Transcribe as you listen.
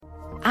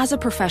As a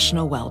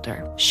professional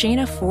welder,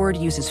 Shayna Ford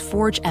uses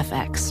Forge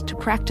FX to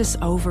practice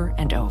over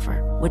and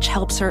over, which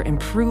helps her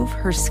improve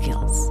her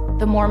skills.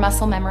 The more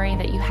muscle memory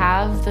that you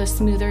have, the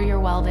smoother your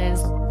weld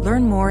is.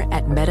 Learn more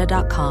at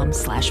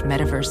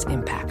meta.com/metaverse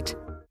impact.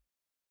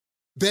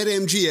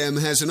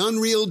 BetMGM has an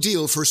unreal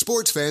deal for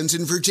sports fans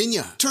in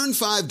Virginia. Turn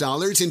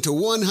 $5 into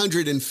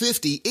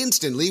 $150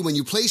 instantly when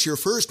you place your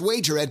first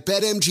wager at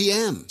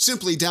BetMGM.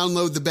 Simply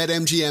download the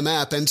BetMGM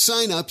app and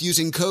sign up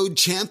using code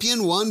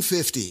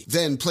CHAMPION150.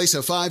 Then place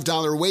a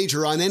 $5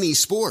 wager on any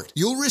sport.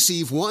 You'll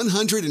receive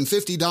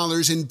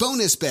 $150 in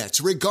bonus bets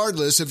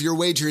regardless of your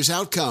wager's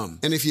outcome.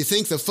 And if you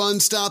think the fun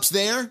stops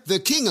there, the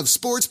King of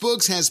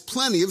Sportsbooks has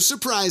plenty of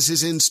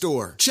surprises in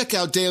store. Check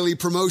out daily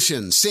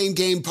promotions,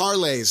 same-game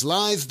parlays,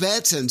 live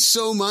bets, and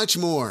so much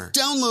more.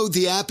 Download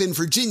the app in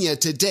Virginia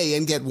today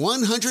and get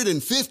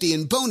 $150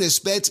 in bonus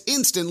bets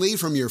instantly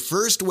from your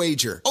first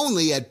wager.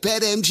 Only at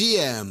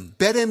BetMGM.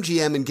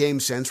 BetMGM and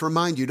GameSense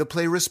remind you to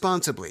play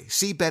responsibly.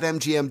 See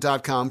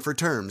BetMGM.com for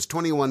terms.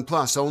 21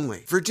 plus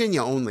only.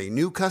 Virginia only.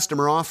 New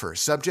customer offer.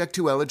 Subject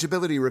to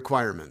eligibility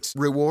requirements.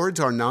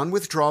 Rewards are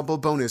non-withdrawable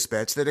bonus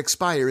bets that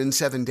expire in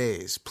 7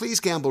 days. Please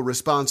gamble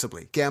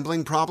responsibly.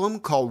 Gambling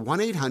problem? Call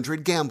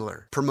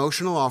 1-800-GAMBLER.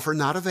 Promotional offer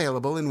not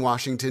available in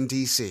Washington,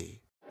 D.C.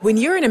 When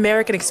you're an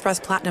American Express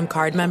Platinum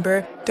card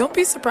member, don't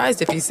be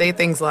surprised if you say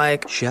things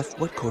like, "Chef,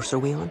 what course are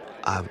we on?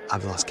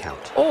 I've lost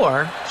count."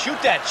 Or,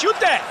 "Shoot that, shoot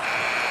that!"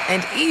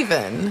 And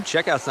even,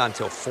 "Checkout's not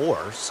until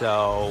 4,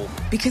 so..."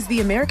 Because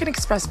the American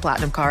Express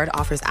Platinum Card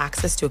offers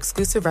access to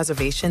exclusive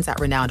reservations at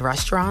renowned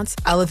restaurants,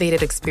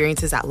 elevated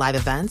experiences at live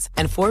events,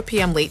 and 4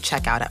 p.m. late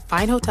checkout at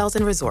fine hotels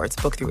and resorts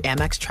booked through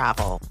Amex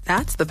Travel.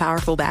 That's the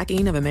powerful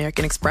backing of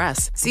American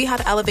Express. See how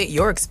to elevate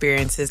your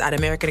experiences at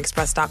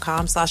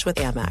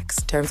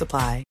americanexpress.com/withAmex. Terms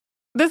apply.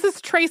 This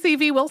is Tracy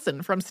V.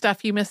 Wilson from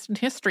Stuff You Missed in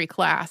History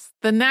class.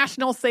 The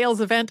national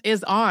sales event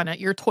is on at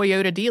your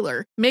Toyota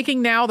dealer,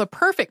 making now the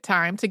perfect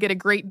time to get a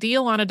great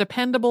deal on a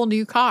dependable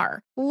new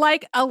car.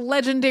 Like a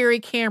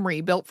legendary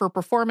Camry built for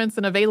performance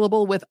and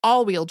available with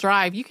all-wheel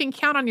drive, you can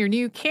count on your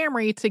new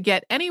Camry to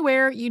get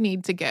anywhere you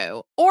need to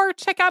go. Or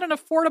check out an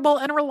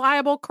affordable and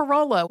reliable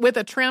Corolla with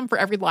a trim for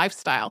every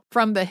lifestyle.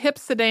 From the hip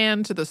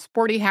sedan to the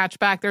sporty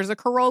hatchback, there's a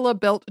Corolla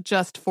built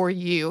just for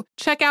you.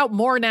 Check out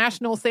more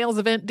national sales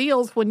event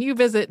deals when you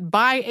visit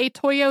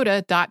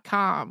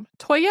buyatoyota.com.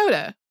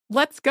 Toyota,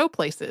 let's go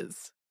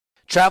places.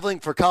 Traveling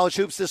for college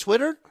hoops this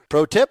winter?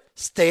 Pro tip,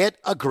 stay at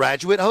a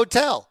Graduate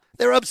Hotel.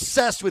 They're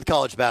obsessed with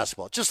college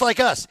basketball, just like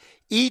us.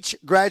 Each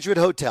Graduate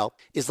Hotel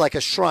is like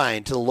a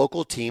shrine to the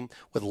local team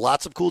with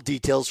lots of cool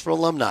details for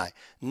alumni.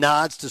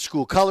 Nods to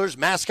school colors,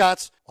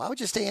 mascots. Why would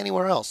you stay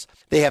anywhere else?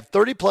 They have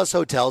 30-plus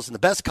hotels in the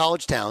best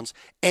college towns.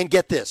 And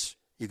get this,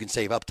 you can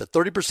save up to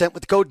 30%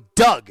 with the code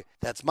DOUG.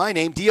 That's my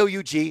name,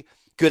 D-O-U-G.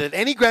 Good at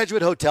any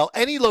Graduate Hotel,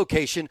 any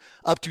location,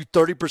 up to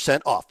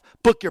 30% off.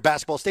 Book your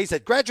basketball stays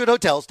at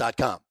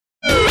graduatehotels.com.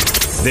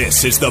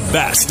 This is the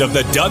best of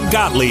the Doug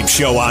Gottlieb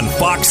Show on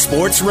Fox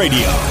Sports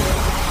Radio.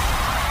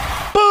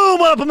 Boom!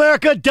 What up,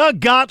 America? Doug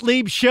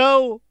Gottlieb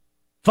Show,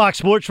 Fox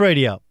Sports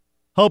Radio.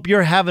 Hope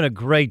you're having a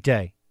great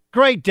day.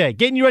 Great day.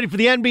 Getting you ready for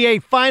the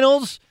NBA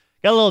Finals.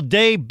 Got a little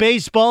day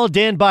baseball.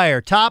 Dan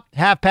Byer, top,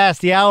 half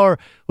past the hour,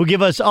 will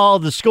give us all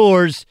the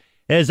scores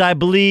as I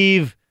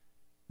believe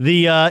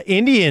the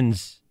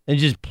Indians and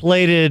just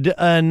plated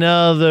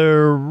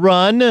another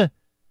run.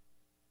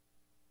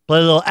 Play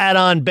a little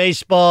add-on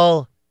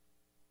baseball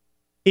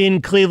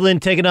in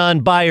Cleveland, taking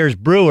on Byers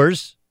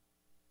Brewers.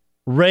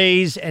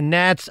 Rays and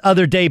Nats,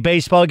 other day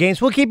baseball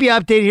games. We'll keep you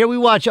updated here. We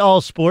watch all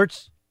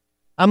sports.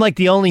 I'm like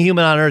the only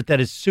human on earth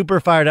that is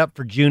super fired up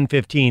for June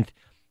 15th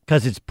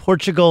because it's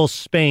Portugal,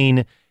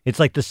 Spain. It's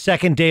like the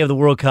second day of the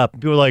World Cup.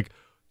 People are like,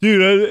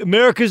 dude,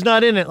 America's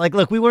not in it. Like,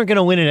 look, we weren't going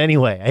to win it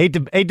anyway. I hate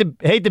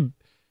to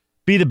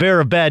be the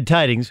bearer of bad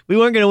tidings. We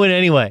weren't going to win it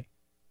anyway.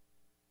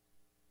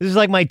 This is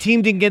like my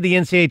team didn't get the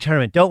NCAA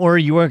tournament. Don't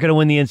worry, you weren't going to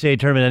win the NCAA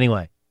tournament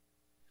anyway.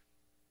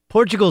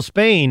 Portugal,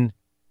 Spain,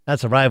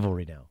 that's a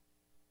rivalry now.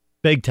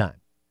 Big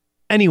time.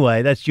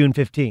 Anyway, that's June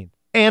 15th.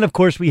 And, of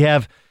course, we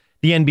have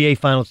the NBA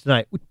Finals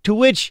tonight, to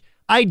which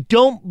I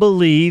don't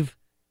believe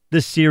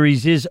the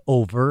series is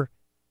over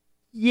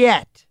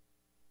yet.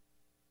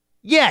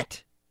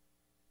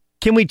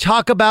 Can we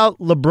talk about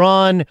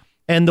LeBron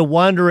and the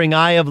wandering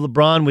eye of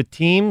LeBron with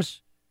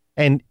teams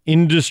and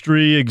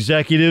industry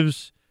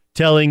executives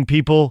telling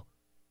people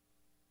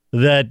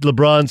that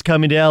LeBron's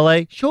coming to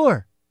L.A.?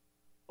 Sure.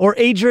 Or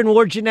Adrian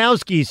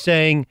Wojnarowski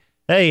saying,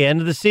 hey,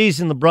 end of the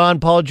season, LeBron,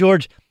 Paul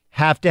George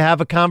have to have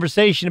a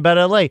conversation about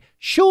L.A.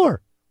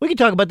 Sure. We can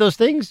talk about those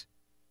things.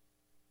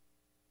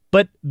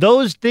 But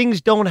those things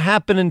don't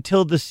happen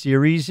until the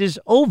series is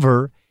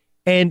over,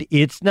 and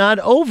it's not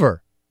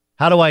over.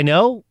 How do I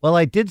know? Well,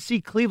 I did see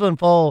Cleveland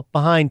fall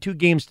behind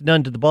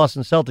 2-0 to the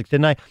Boston Celtics,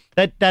 didn't I?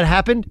 That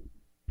happened?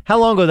 How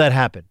long ago that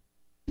happened?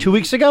 2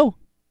 weeks ago?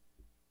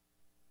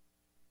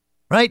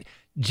 Right?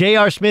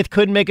 J.R. Smith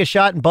couldn't make a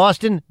shot in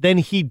Boston than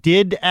he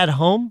did at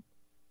home.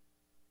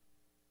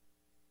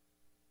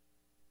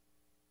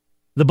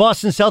 The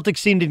Boston Celtics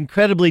seemed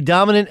incredibly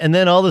dominant and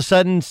then all of a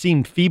sudden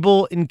seemed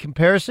feeble in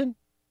comparison.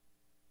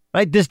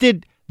 Right?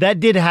 That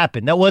did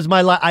happen. That was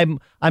my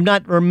I'm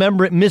not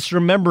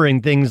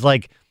misremembering things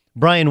like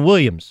Brian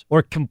Williams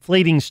or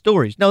conflating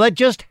stories. No, that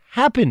just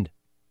happened.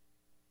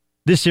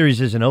 This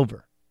series isn't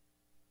over.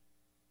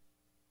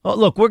 Oh,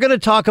 look, we're going to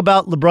talk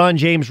about LeBron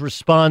James'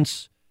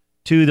 response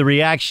to the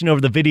reaction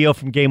over the video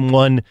from Game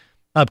 1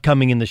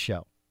 upcoming in the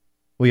show.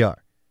 We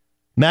are.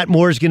 Matt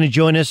Moore is going to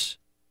join us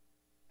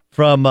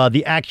from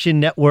the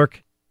Action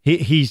Network.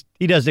 He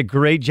does a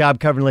great job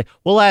covering.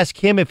 We'll ask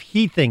him if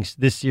he thinks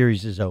this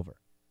series is over.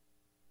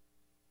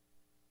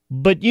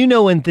 But you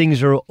know when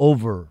things are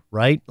over,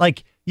 right?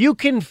 Like, you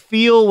can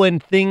feel when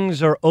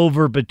things are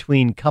over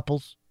between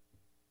couples.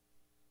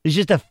 It's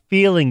just a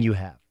feeling you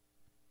have.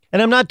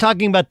 And I'm not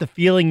talking about the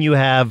feeling you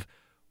have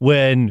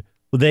when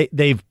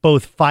they've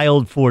both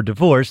filed for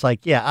divorce.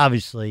 Like, yeah,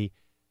 obviously,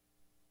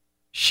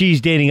 she's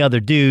dating other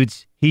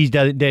dudes. He's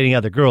dating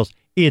other girls.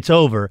 It's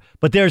over.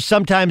 But there's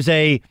sometimes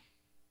an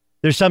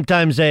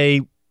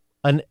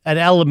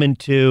element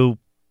to,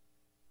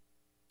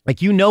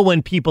 like, you know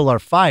when people are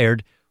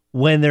fired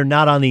when they're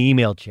not on the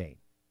email chain,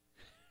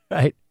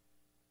 right?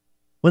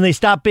 When they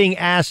stop being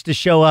asked to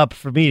show up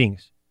for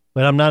meetings.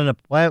 But I'm not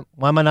why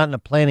am I not in a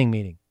planning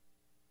meeting?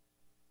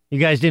 You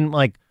guys didn't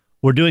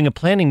we're doing a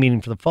planning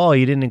meeting for the fall.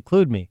 You didn't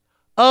include me.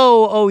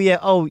 Oh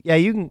yeah,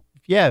 you can,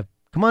 yeah,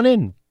 come on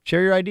in.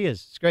 Share your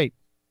ideas. It's great.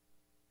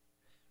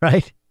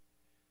 Right?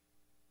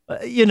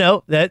 You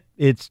know that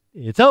it's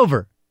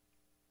over.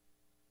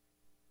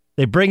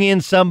 They bring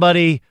in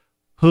somebody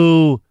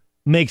who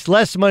makes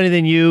less money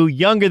than you,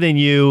 younger than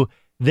you.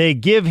 They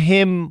give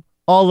him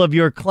all of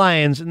your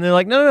clients, and they're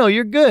like, no,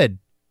 you're good.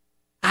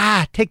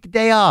 Take the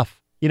day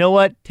off. You know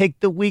what? Take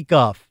the week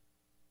off.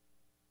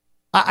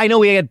 I know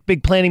we got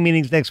big planning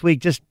meetings next week.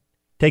 Just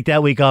take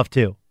that week off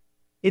too.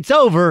 It's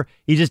over.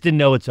 You just didn't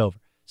know it's over.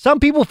 Some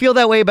people feel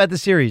that way about the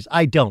series.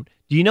 I don't.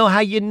 Do you know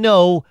how you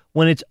know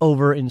when it's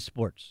over in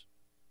sports?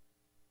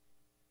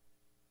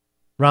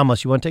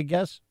 Ramos, you want to take a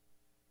guess?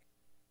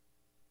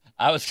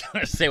 I was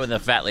going to say when the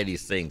fat lady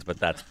sings, but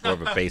that's more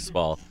of a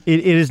baseball.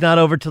 It is not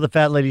over till the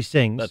fat lady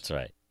sings. That's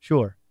right.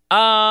 Sure.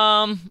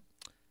 I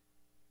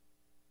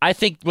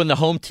think when the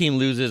home team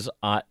loses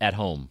at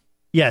home.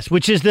 Yes,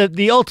 which is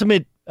the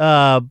ultimate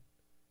not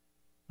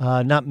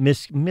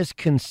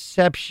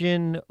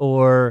misconception,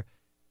 or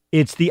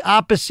it's the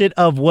opposite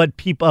of what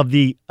people of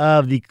the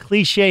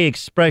cliche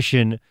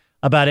expression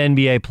about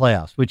NBA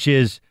playoffs, which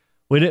is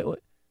when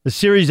the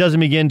series doesn't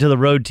begin till the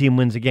road team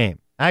wins a game.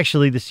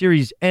 Actually, the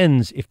series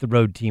ends if the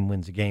road team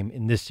wins a game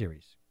in this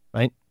series,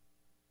 right?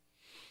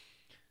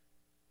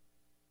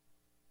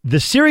 The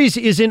series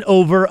isn't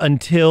over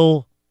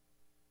until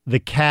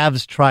the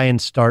Cavs try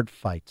and start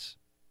fights,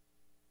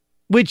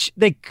 which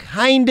they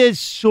kind of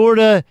sort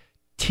of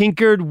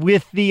tinkered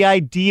with the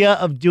idea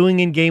of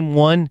doing in Game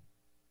 1,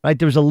 right?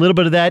 There was a little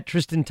bit of that.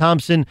 Tristan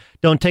Thompson,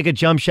 don't take a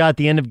jump shot at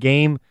the end of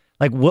game.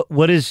 Like,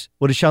 what is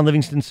Sean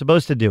Livingston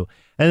supposed to do?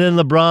 And then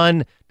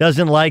LeBron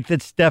doesn't like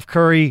that Steph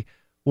Curry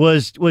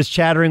was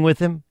chattering with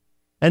him.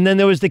 And then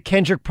there was the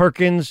Kendrick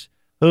Perkins,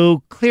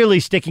 who clearly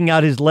sticking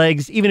out his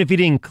legs, even if he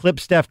didn't clip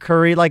Steph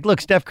Curry. Like,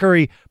 look, Steph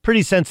Curry,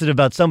 pretty sensitive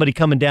about somebody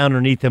coming down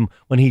underneath him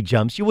when he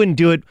jumps. You wouldn't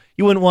do it.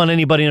 You wouldn't want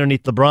anybody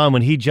underneath LeBron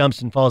when he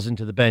jumps and falls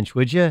into the bench,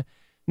 would you?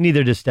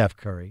 Neither does Steph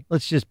Curry.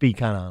 Let's just be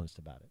kind of honest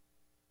about it.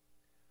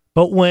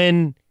 But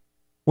when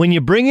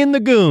you bring in the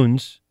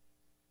goons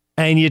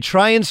and you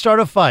try and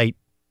start a fight,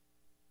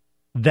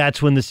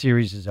 that's when the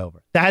series is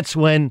over. That's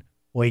when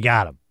we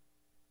got him.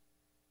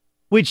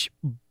 Which,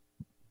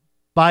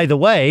 by the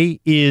way,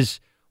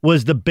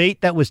 was the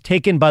bait that was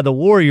taken by the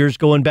Warriors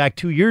going back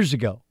 2 years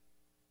ago.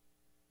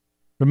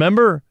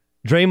 Remember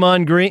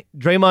Draymond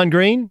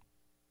Green?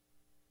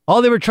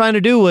 All they were trying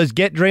to do was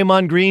get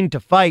Draymond Green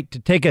to fight, to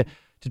take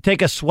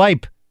a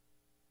swipe,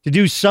 to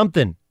do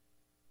something,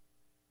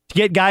 to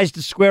get guys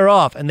to square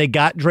off, and they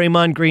got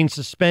Draymond Green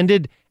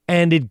suspended,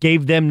 and it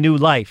gave them new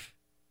life.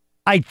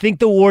 I think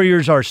the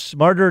Warriors are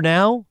smarter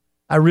now.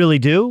 I really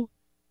do.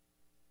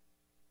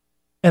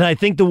 And I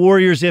think the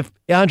Warriors, if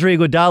Andre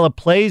Iguodala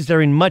plays,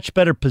 they're in much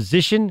better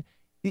position,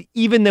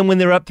 even than when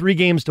they're up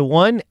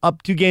 3-1,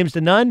 up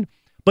 2-0.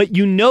 But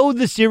you know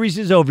the series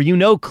is over. You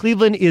know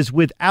Cleveland is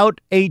without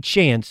a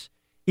chance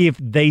if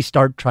they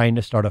start trying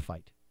to start a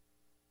fight.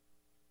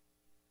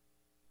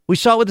 We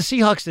saw it with the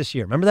Seahawks this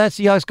year. Remember that?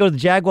 Seahawks go to the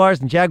Jaguars,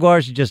 and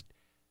Jaguars are just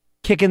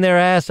kicking their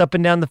ass up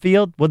and down the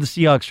field. What did the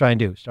Seahawks try and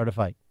do? Start a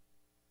fight.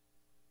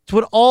 It's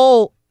what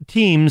all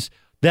teams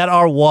that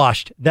are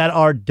washed, that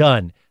are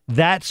done,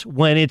 that's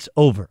when it's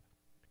over.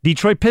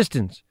 Detroit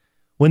Pistons,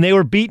 when they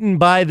were beaten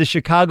by the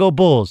Chicago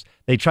Bulls,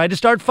 they tried to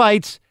start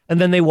fights,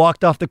 and then they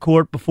walked off the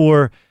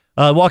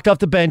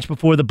bench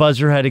before the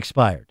buzzer had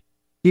expired.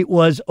 It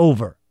was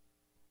over.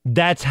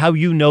 That's how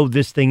you know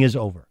this thing is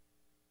over.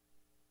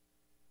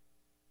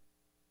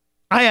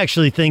 I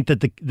actually think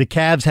that the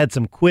Cavs had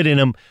some quit in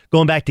them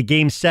going back to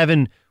Game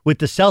 7 with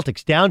the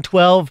Celtics. Down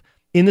 12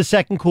 in the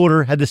second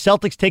quarter. Had the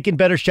Celtics taken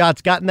better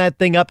shots, gotten that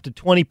thing up to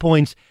 20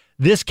 points,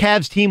 this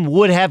Cavs team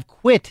would have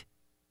quit.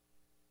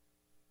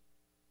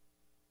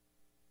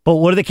 But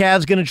what are the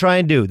Cavs going to try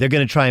and do? They're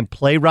going to try and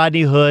play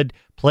Rodney Hood,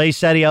 play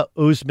Sadia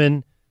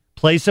Usman,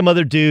 play some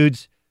other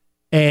dudes,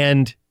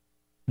 and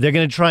they're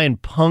going to try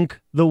and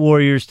punk the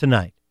Warriors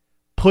tonight.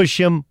 Push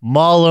them,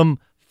 maul them,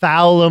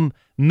 foul them,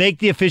 make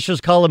the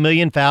officials call a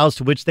million fouls,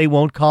 to which they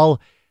won't call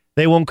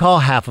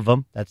half of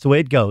them. That's the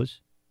way it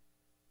goes.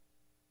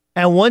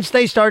 And once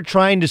they start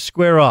trying to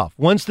square off,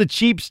 once the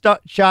cheap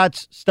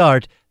shots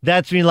start,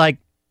 that's when you're like,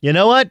 you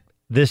know what?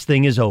 This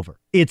thing is over.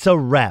 It's a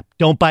wrap.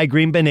 Don't buy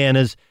green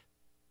bananas.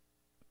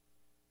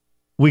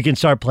 We can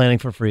start planning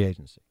for free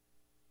agency.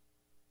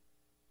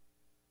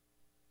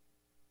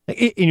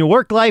 In your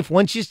work life,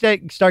 once you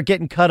start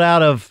getting cut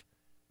out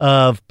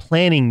of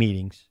planning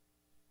meetings,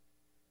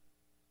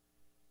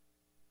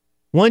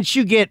 once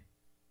you get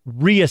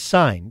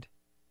reassigned,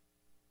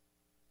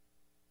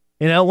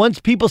 once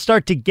people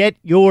start to get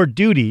your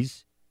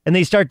duties and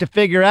they start to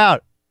figure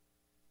out,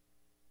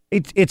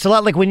 it's a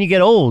lot like when you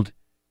get old.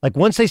 Like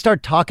once they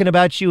start talking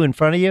about you in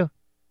front of you,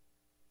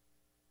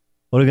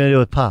 what are we going to do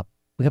with Pop?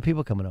 We got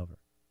people coming over.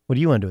 What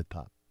do you want to do with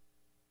Pop?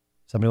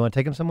 Somebody want to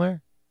take him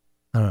somewhere?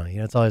 I don't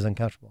know. It's always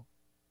uncomfortable.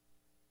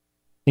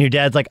 And your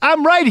dad's like,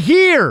 I'm right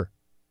here.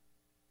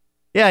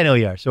 Yeah, I know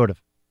you are, sort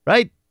of.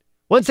 Right?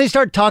 Once they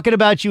start talking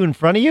about you in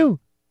front of you,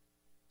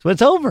 so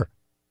it's over.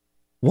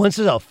 Once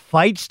a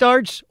fight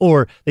starts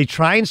or they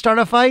try and start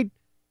a fight,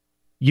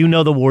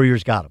 the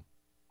Warriors got him.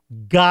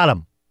 Got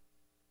him.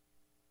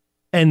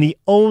 And the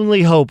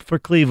only hope for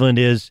Cleveland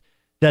is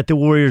that the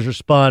Warriors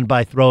respond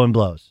by throwing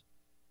blows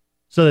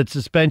so that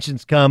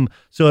suspensions come,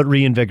 so it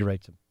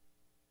reinvigorates them.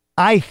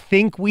 I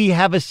think we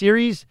have a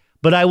series,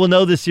 but I will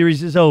know the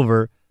series is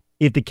over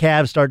if the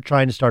Cavs start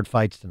trying to start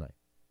fights tonight.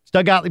 It's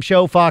Doug Gottlieb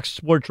Show, Fox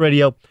Sports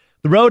Radio.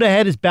 The road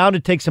ahead is bound to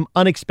take some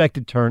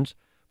unexpected turns.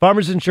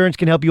 Farmers Insurance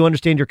can help you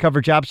understand your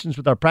coverage options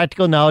with our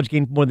practical knowledge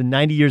gained from more than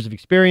 90 years of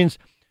experience.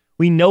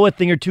 We know a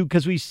thing or two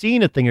because we've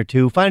seen a thing or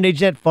two. Find an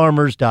agent at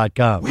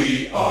farmers.com.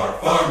 We are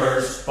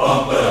farmers.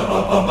 Bum, ba,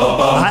 bum, bum, bum,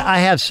 bum. I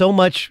have so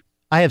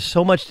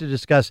much to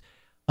discuss.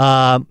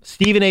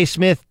 Stephen A.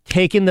 Smith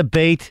taking the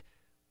bait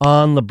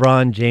on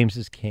LeBron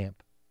James's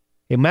camp.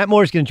 Okay, Matt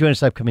Moore is going to join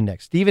us upcoming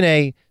next. Stephen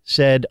A.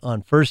 said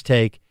on First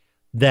Take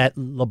that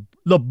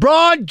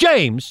LeBron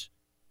James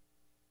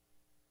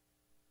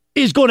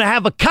is going to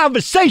have a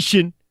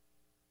conversation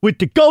with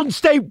the Golden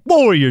State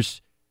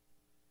Warriors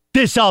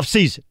this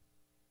offseason.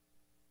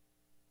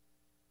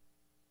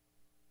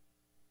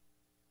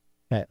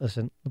 Okay,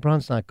 listen,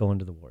 LeBron's not going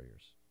to the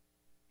Warriors.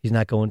 He's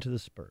not going to the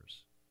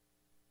Spurs.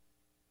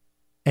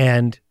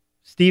 And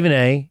Stephen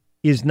A.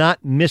 is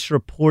not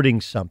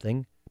misreporting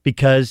something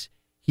because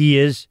he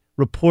is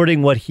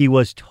reporting what he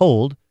was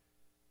told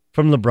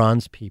from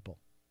LeBron's people.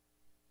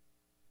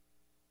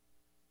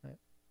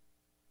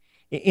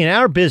 In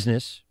our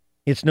business,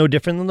 it's no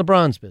different than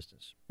LeBron's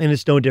business, and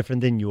it's no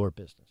different than your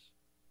business.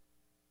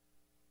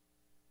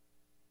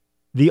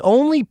 The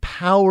only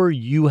power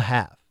you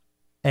have,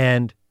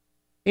 and,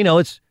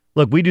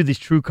 look, we do these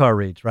True Car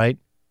reads, right?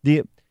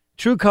 The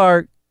True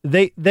Car,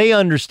 they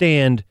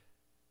understand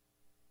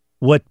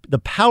what the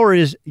power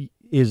is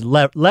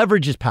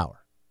leverage is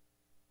power.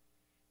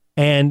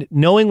 And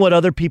knowing what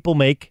other people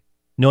make,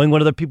 knowing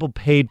what other people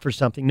paid for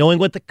something, knowing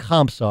what the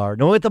comps are,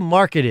 knowing what the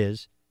market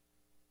is,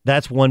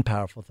 that's one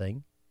powerful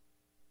thing.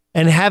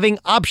 And having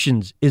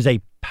options is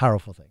a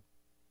powerful thing.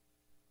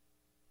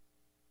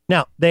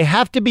 Now, they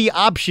have to be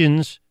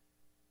options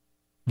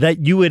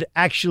that you would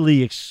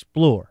actually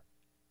explore.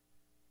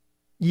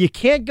 You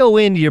can't go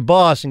into your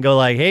boss and go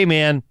like, hey,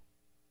 man,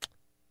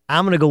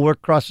 I'm going to go work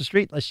across the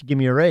street unless you give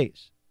me a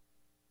raise.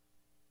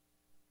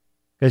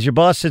 Because your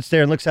boss sits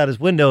there and looks out his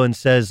window and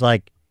says,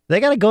 like, they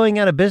got a going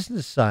out of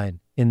business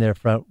sign in their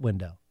front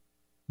window.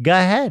 Go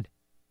ahead.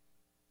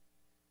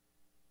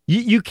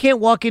 You can't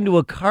walk into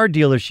a car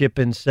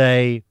dealership and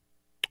say,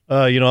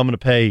 I'm going to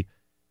pay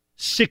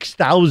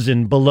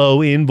 $6,000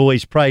 below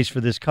invoice price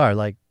for this car.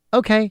 Like,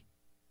 okay.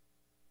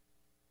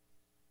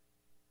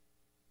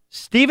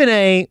 Stephen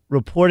A.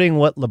 reporting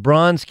what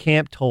LeBron's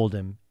camp told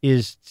him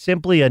is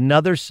simply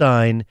another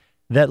sign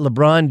that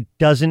LeBron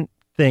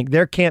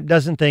their camp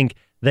doesn't think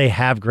they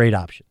have great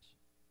options.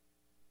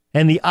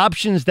 And the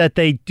options that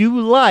they do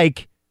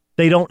like,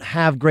 they don't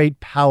have great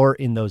power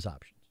in those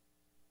options.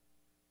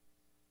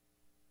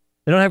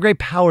 They don't have great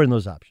power in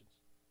those options.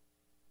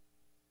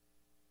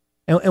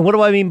 And what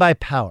do I mean by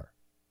power?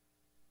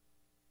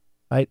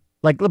 Right?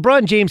 Like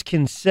LeBron James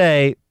can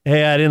say,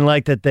 hey, I didn't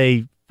like that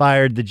they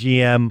fired the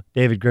GM,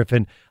 David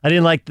Griffin. I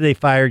didn't like that they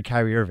fired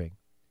Kyrie Irving.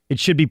 It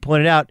should be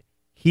pointed out,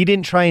 he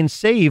didn't try and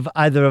save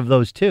either of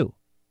those two.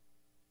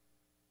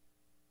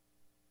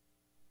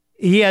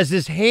 He has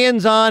this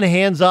hands-on,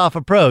 hands-off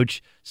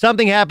approach.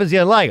 Something happens he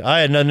doesn't like.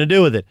 I had nothing to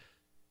do with it.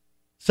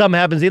 Something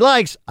happens he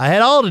likes. I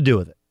had all to do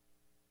with it.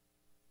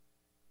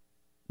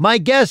 My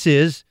guess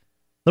is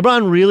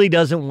LeBron really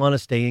doesn't want to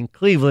stay in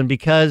Cleveland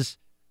because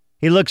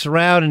he looks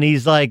around and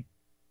he's like,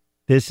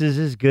 this is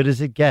as good as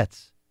it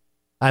gets.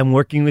 I'm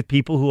working with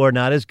people who are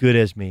not as good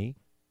as me.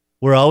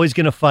 We're always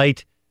going to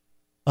fight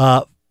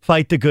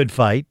fight the good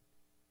fight.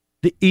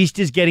 The East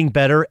is getting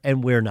better,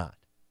 and we're not.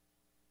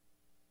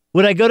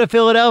 Would I go to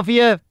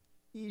Philadelphia?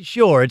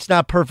 Sure. It's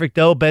not perfect,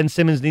 though. Ben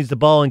Simmons needs the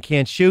ball and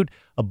can't shoot.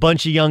 A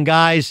bunch of young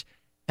guys,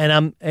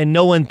 and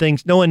no one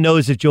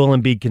knows if Joel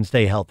Embiid can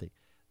stay healthy.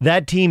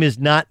 That team is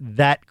not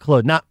that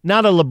close. Not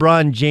a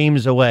LeBron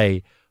James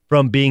away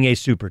from being a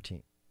super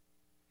team.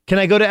 Can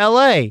I go to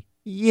L.A.?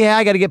 Yeah,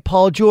 I got to get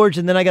Paul George,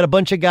 and then I got a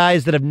bunch of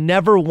guys that have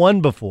never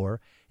won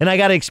before, and I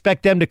got to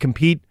expect them to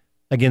compete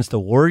against the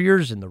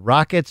Warriors and the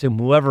Rockets and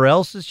whoever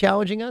else is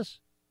challenging us.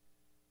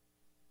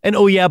 And,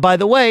 oh, yeah, by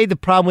the way, the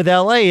problem with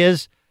L.A.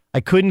 is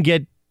I couldn't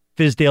get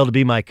Fizdale to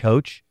be my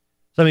coach.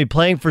 So I'm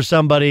playing for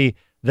somebody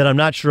that I'm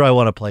not sure I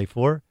want to play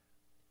for.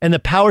 And the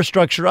power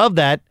structure of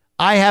that,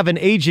 I have an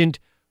agent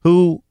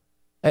who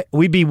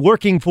we'd be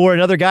working for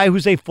another guy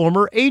who's a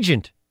former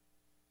agent.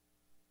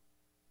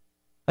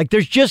 Like,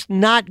 there's just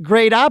not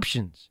great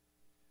options.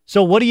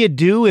 So what do you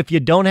do if you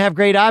don't have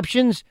great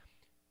options?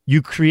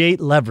 You create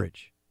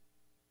leverage.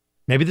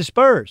 Maybe the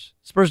Spurs.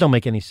 Spurs don't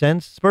make any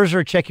sense. Spurs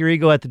are check your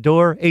ego at the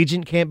door.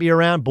 Agent can't be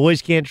around.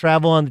 Boys can't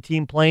travel on the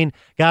team plane.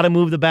 Got to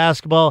move the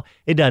basketball.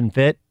 It doesn't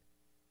fit.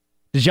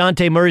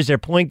 DeJounte Murray's their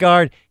point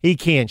guard. He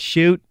can't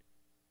shoot.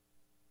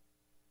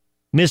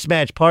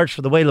 Mismatch parts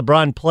for the way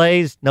LeBron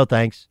plays. No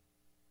thanks.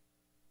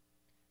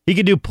 He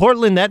could do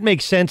Portland. That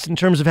makes sense in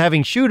terms of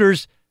having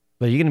shooters.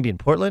 But are you going to be in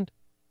Portland?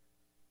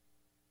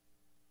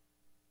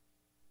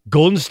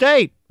 Golden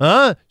State.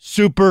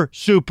 Super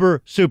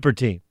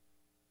team.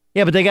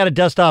 Yeah, but they got to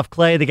dust off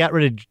Clay. They got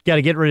to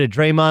get rid of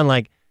Draymond.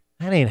 Like,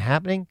 that ain't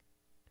happening.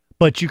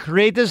 But you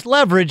create this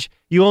leverage.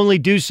 You only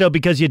do so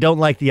because you don't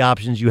like the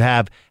options you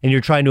have, and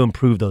you're trying to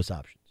improve those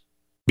options.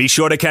 Be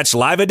sure to catch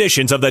live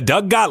editions of the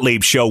Doug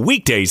Gottlieb Show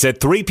weekdays at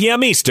 3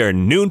 p.m.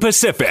 Eastern, noon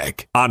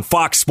Pacific, on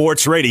Fox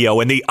Sports Radio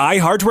and the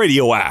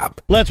iHeartRadio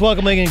app. Let's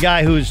welcome in a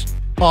guy who's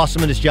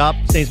awesome at his job.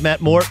 His name's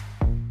Matt Moore.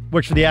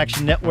 Works for the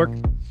Action Network.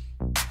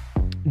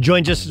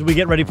 Joins us as we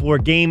get ready for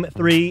Game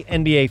 3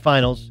 NBA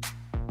Finals.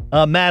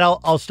 Matt,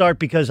 I'll start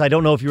because I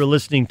don't know if you were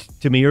listening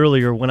to me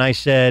earlier when I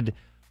said,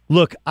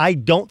 look, I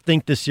don't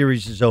think the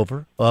series is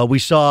over. We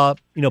saw,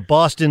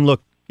 Boston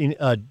look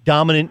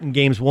dominant in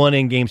games 1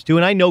 and games 2,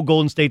 and I know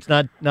Golden State's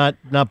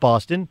not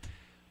Boston,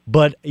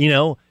 but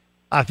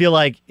I feel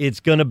like it's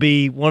going to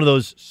be one of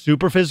those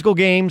super physical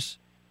games,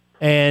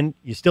 and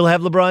you still have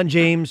LeBron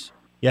James.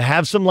 You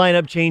have some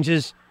lineup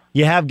changes.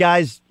 You have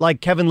guys like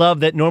Kevin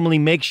Love that normally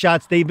make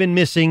shots they've been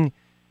missing.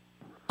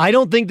 I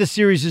don't think the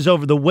series is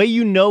over. The way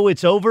you know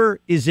it's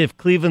over is if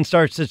Cleveland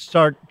starts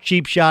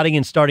cheap shotting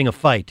and starting a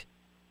fight.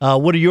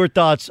 What are your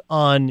thoughts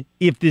on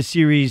if this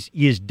series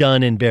is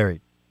done and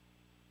buried?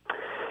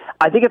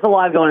 I think it's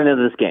alive going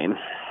into this game.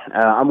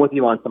 I'm with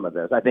you on some of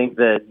this. I think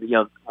that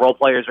role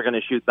players are going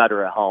to shoot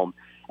better at home.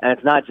 And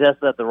it's not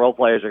just that the role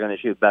players are going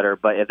to shoot better,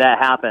 but if that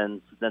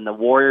happens, then the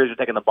Warriors are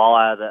taking the ball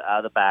out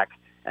of the back.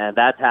 And if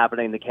that's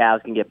happening, the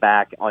Cavs can get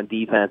back on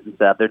defense and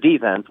set up their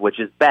defense, which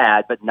is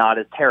bad, but not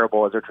as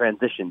terrible as their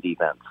transition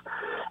defense.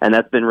 And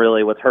that's been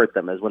really what's hurt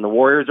them, is when the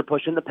Warriors are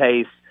pushing the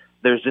pace,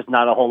 there's just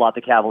not a whole lot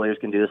the Cavaliers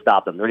can do to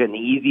stop them. They're getting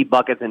easy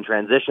buckets in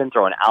transition,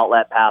 throwing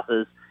outlet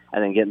passes,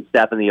 and then getting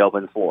step in the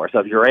open floor. So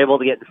if you're able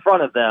to get in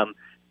front of them,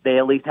 they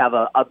at least have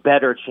a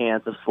better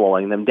chance of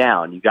slowing them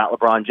down. You've got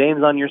LeBron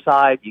James on your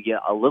side. You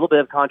get a little bit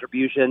of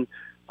contribution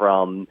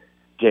from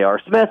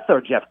J.R. Smith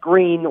or Jeff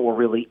Green or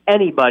really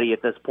anybody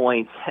at this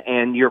point,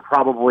 and you're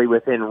probably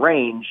within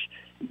range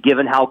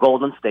given how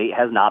Golden State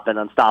has not been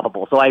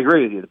unstoppable. So I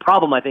agree with you. The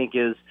problem, I think,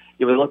 is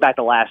if we look back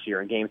to last year,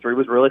 and Game 3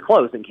 was really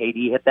close, and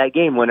KD hit that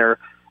game winner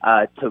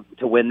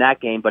to win that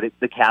game, but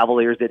the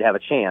Cavaliers did have a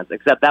chance,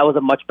 except that was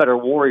a much better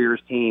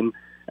Warriors team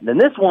than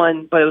this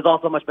one, but it was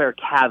also a much better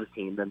Cavs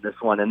team than this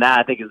one, and that,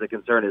 I think, is the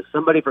concern, is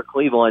somebody for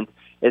Cleveland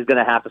is going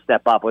to have to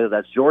step up, whether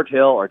that's George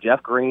Hill or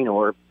Jeff Green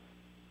or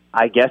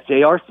I guess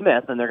J.R.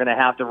 Smith, and they're going to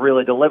have to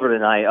really deliver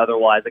tonight.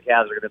 Otherwise, the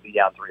Cavs are going to be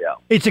down 3-0.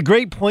 It's a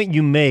great point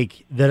you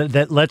make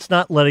that let's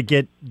not let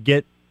it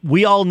get.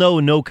 We all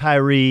know no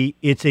Kyrie.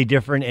 It's a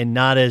different and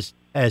not as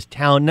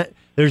talent.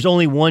 There's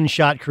only one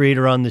shot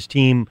creator on this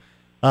team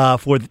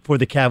for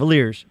the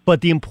Cavaliers.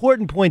 But the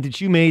important point that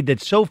you made that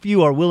so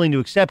few are willing to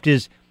accept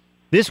is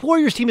this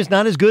Warriors team is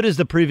not as good as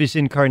the previous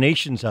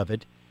incarnations of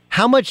it.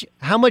 How much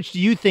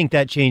do you think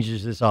that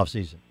changes this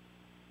offseason?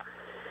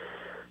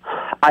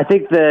 I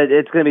think that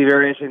it's going to be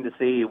very interesting to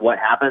see what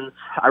happens.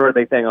 I wrote a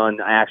big thing on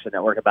Action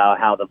Network about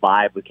how the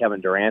vibe with Kevin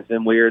Durant's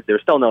been weird.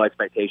 There's still no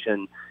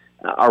expectation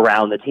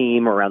around the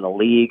team, around the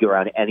league,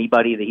 around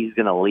anybody that he's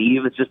going to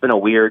leave. It's just been a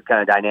weird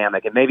kind of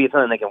dynamic, and maybe it's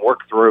something they can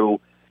work through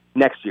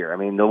next year. I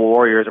mean, the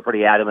Warriors are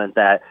pretty adamant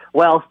that,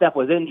 well, Steph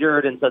was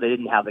injured, and so they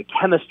didn't have the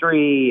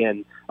chemistry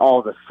and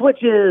all the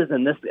switches,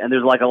 and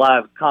there's like a lot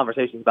of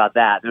conversations about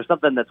that. There's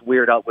something that's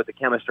weird up with the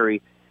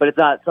chemistry, but it's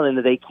not something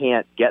that they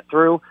can't get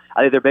through. I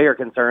think their bigger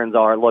concerns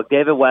are, look,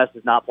 David West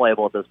is not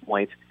playable at this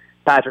point.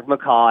 Patrick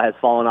McCaw has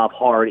fallen off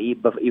hard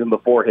even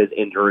before his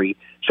injury.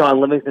 Sean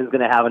Livingston's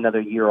going to have another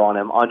year on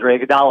him. Andre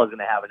Iguodala is going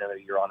to have another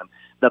year on him.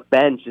 The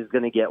bench is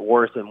going to get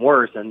worse and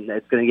worse, and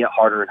it's going to get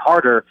harder and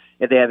harder.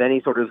 If they have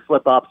any sort of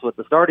slip-ups with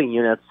the starting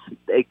units,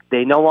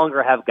 they no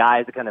longer have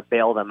guys to kind of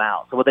bail them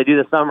out. So what they do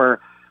this summer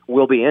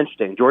will be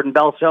interesting. Jordan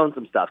Bell's shown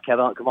some stuff.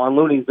 Kevon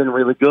Looney's been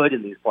really good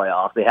in these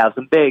playoffs. They have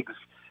some bigs.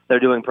 They're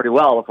doing pretty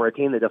well. But for a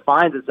team that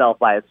defines itself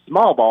by its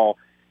small ball,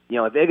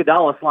 if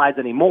Iguodala slides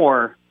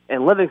anymore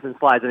and Livingston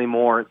slides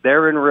anymore,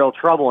 they're in real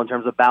trouble in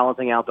terms of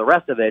balancing out the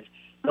rest of it.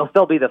 They'll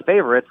still be the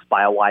favorites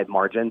by a wide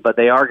margin, but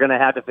they are going to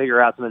have to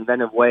figure out some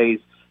inventive ways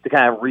to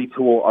kind of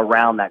retool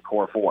around that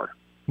core four.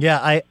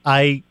 Yeah,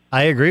 I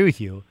agree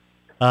with you.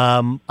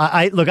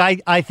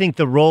 I think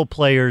the role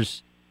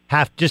players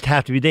have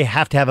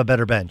to have a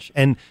better bench.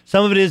 And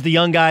some of it is the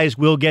young guys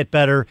will get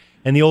better,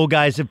 and the old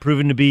guys have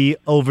proven to be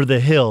over the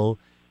hill.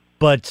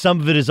 But some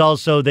of it is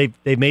also they've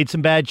made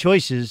some bad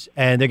choices,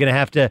 and they're going to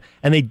have to.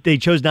 And they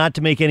chose not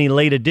to make any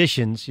late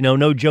additions.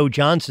 No Joe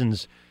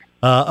Johnsons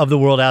of the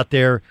world out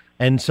there,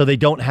 and so they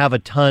don't have a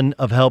ton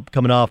of help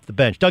coming off the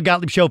bench. Doug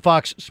Gottlieb Show,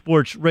 Fox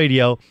Sports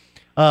Radio.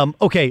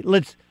 Okay,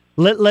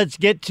 let's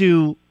get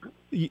to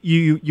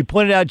you.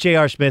 Pointed out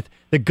J.R. Smith.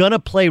 They're going to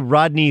play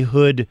Rodney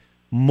Hood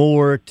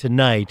more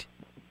tonight.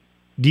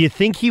 Do you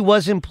think he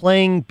wasn't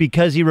playing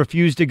because he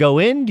refused to go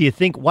in?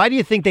 Why do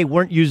you think they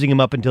weren't using him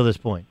up until this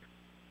point?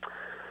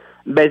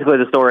 Basically,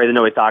 the story that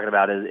nobody's talking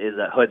about is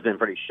that Hood's been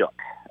pretty shook.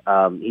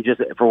 He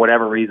just, for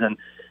whatever reason,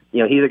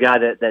 he's a guy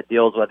that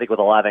deals, I think, with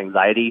a lot of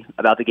anxiety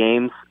about the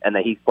games, and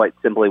that he quite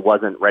simply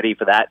wasn't ready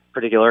for that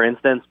particular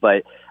instance.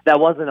 But that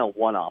wasn't a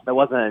one-off. That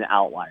wasn't an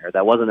outlier.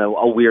 That wasn't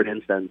a weird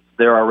instance.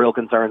 There are real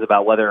concerns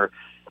about whether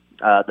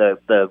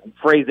the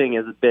phrasing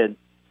has been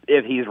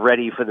if he's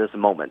ready for this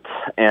moment.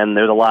 And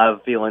there's a lot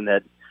of feeling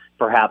that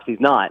perhaps he's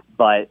not,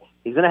 but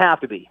he's going to have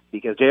to be,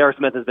 because J.R.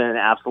 Smith has been an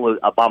absolute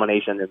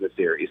abomination in this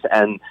series.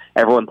 And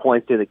everyone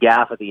points to the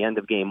gaffe at the end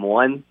of Game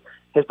 1.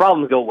 His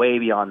problems go way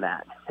beyond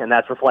that. And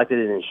that's reflected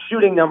in his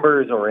shooting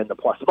numbers or in the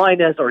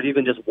plus-minus or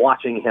even just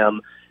watching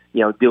him,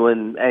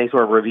 doing any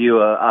sort of review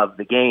of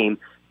the game.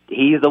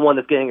 He's the one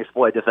that's getting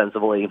exploited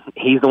defensively.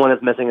 He's the one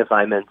that's missing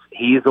assignments.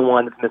 He's the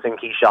one that's missing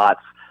key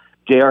shots.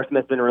 J.R.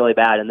 Smith's been really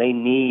bad, and they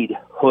need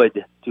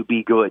Hood to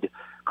be good.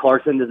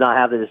 Clarkson does not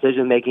have the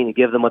decision-making to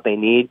give them what they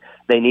need.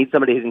 They need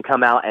somebody who can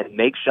come out and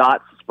make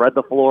shots, spread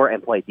the floor,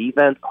 and play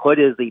defense. Hood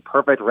is the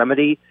perfect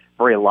remedy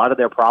for a lot of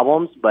their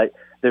problems, but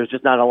there's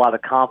just not a lot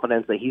of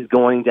confidence that he's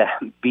going to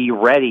be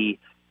ready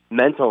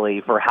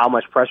mentally for how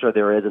much pressure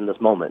there is in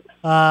this moment.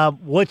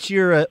 What's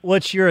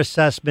your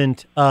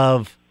assessment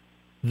of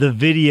the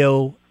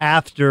video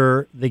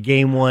after the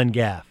Game 1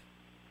 gaffe?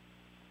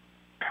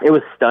 It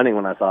was stunning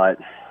when I saw it.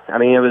 I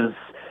mean,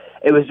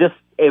 it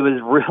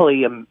was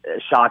really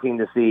shocking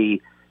to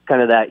see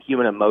kind of that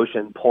human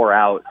emotion pour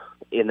out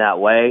in that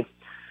way.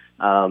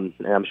 And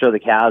I'm sure the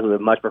Cavs would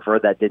have much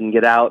preferred that didn't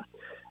get out.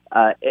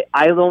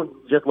 I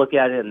don't just look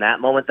at it in that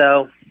moment,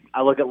 though.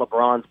 I look at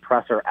LeBron's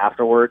presser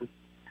afterward,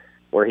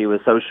 where he was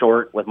so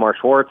short with Mark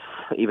Schwartz,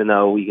 even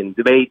though we can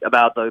debate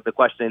about the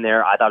questioning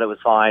there. I thought it was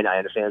fine. I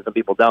understand some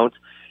people don't.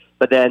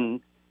 But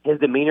then his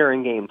demeanor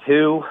in Game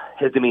 2,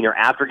 his demeanor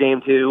after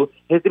Game 2,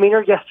 his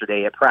demeanor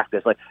yesterday at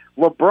practice. Like,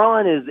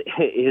 LeBron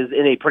is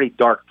in a pretty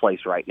dark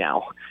place right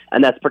now,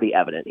 and that's pretty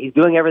evident. He's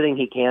doing everything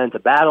he can to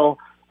battle,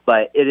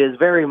 but it is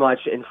very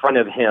much in front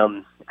of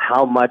him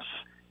how much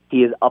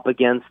he is up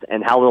against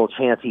and how little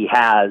chance he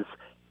has,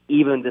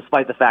 even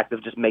despite the fact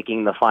of just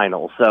making the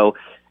finals. So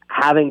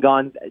having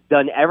done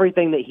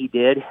everything that he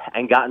did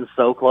and gotten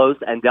so close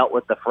and dealt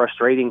with the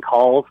frustrating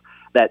calls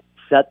that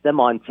set them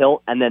on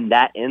tilt, and then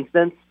that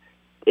instance,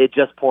 it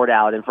just poured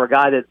out. And for a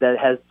guy that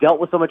has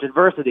dealt with so much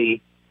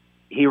adversity,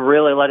 he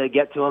really let it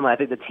get to him. I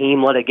think the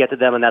team let it get to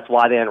them, and that's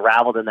why they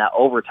unraveled in that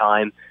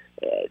overtime.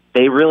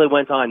 They really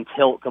went on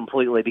tilt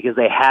completely because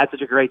they had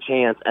such a great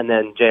chance, and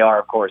then JR,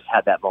 of course,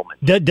 had that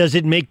moment. Does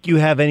it make you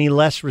have any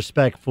less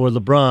respect for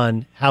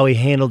LeBron, how he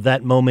handled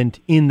that moment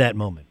in that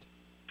moment?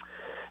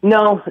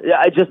 No,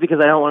 just because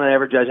I don't want to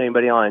ever judge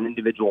anybody on an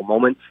individual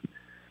moment.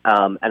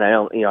 And I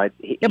don't,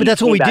 but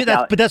that's what we do.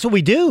 But that's what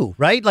we do,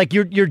 right? Like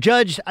you're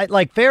judged,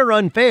 like fair or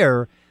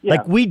unfair. Yeah.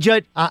 Like we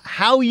judge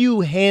how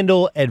you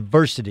handle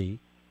adversity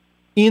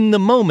in the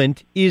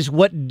moment is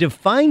what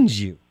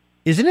defines you,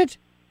 isn't it?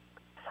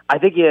 I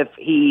think if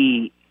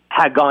he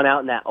had gone out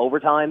in that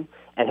overtime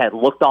and had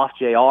looked off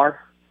JR,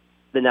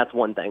 then that's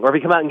one thing. Or if he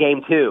came out in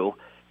Game 2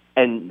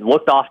 and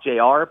looked off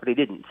JR, but he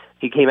didn't.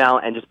 He came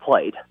out and just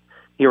played.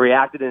 He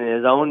reacted in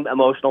his own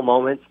emotional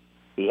moments.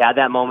 He had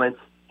that moment.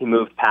 He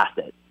moved past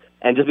it.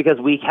 And just because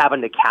we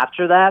happen to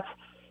capture that,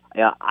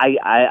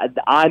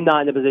 I'm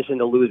not in a position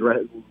to lose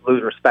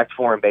respect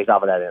for him based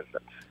off of that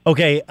instance.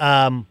 Okay,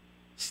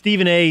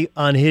 Stephen A.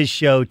 on his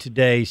show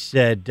today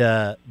said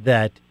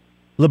that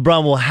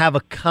LeBron will have a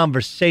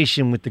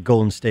conversation with the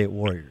Golden State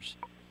Warriors.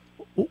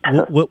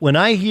 When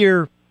I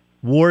hear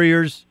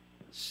Warriors,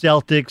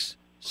 Celtics,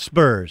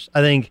 Spurs,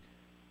 I think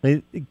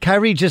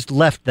Kyrie just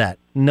left that.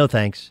 No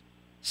thanks.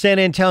 San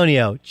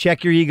Antonio,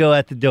 check your ego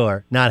at the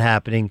door. Not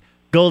happening.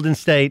 Golden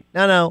State,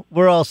 no,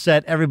 we're all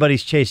set.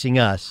 Everybody's chasing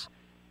us.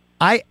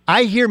 I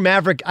hear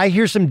Maverick. I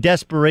hear some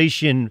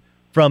desperation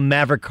from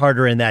Maverick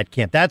Carter in that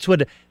camp. That's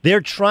what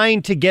they're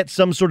trying to get,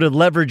 some sort of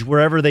leverage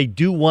wherever they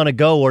do want to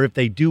go or if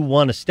they do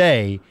want to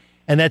stay.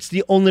 And that's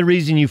the only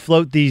reason you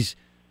float these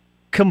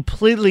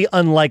completely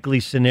unlikely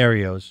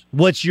scenarios.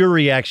 What's your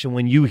reaction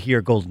when you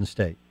hear Golden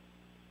State?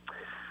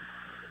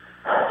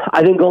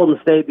 I think Golden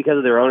State, because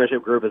of their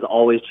ownership group, is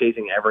always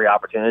chasing every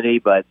opportunity,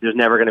 but there's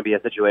never going to be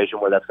a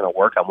situation where that's going to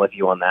work. I'm with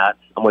you on that.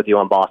 I'm with you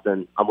on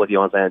Boston. I'm with you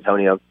on San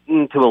Antonio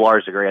to a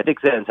large degree. I think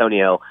San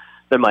Antonio,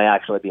 there might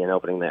actually be an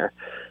opening there.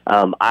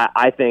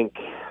 I think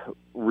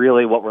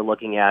really what we're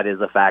looking at is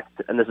the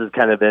fact, and this has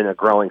kind of been a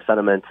growing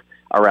sentiment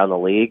around the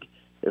league,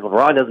 is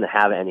LeBron doesn't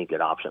have any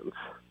good options.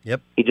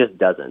 Yep. He just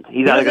doesn't.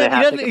 He doesn't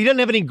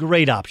have any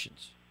great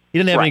options. He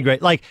doesn't have any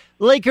great, like,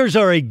 Lakers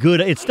are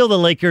it's still the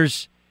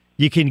Lakers.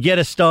 You can get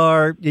a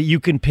star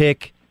you can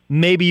pick.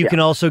 Maybe you can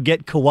also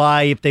get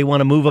Kawhi if they want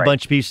to move a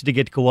bunch of pieces to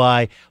get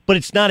Kawhi, but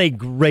it's not a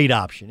great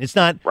option. It's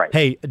not,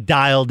 hey,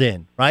 dialed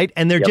in, right?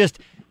 And they're just,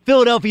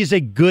 Philadelphia's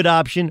a good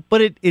option,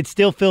 but it's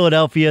still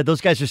Philadelphia.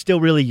 Those guys are still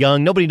really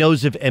young. Nobody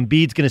knows if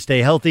Embiid's going to stay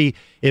healthy,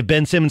 if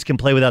Ben Simmons can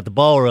play without the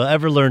ball or will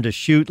ever learn to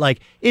shoot. Like,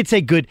 it's a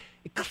good,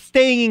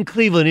 staying in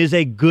Cleveland is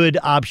a good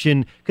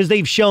option because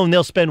they've shown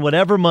they'll spend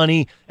whatever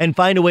money and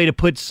find a way to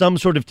put some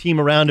sort of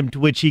team around him to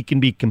which he can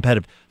be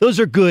competitive.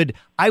 Those are good.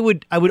 I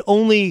would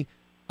only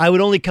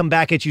come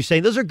back at you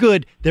saying those are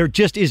good. There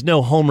just is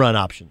no home run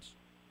options.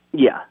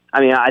 Yeah. I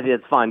mean, I think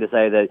it's fine to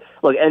say that,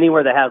 look,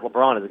 anywhere that has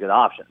LeBron is a good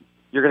option.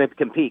 You're going to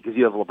compete because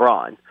you have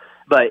LeBron.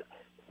 But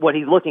what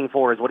he's looking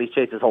for is what he's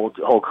chased his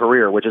whole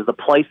career, which is the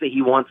place that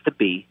he wants to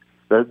be,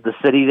 the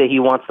city that he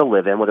wants to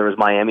live in, whether it's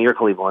Miami or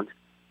Cleveland,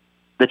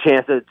 the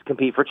chance to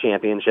compete for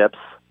championships,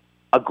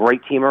 a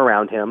great team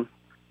around him,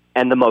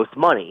 and the most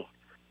money.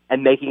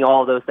 And making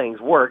all of those things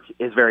work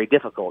is very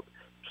difficult.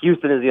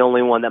 Houston is the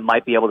only one that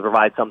might be able to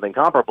provide something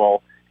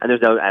comparable, and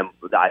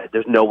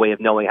there's no way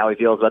of knowing how he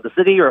feels about the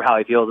city or how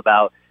he feels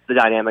about the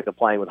dynamic of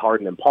playing with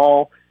Harden and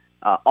Paul.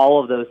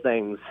 All of those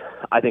things,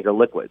 I think, are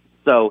liquid.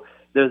 So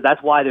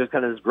that's why there's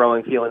kind of this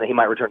growing feeling that he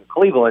might return to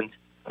Cleveland,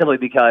 simply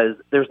because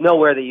there's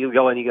nowhere that you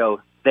go and you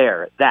go,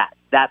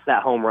 that's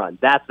that home run.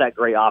 That's that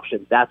great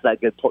option. That's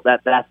that good.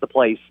 That's the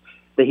place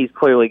that he's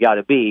clearly got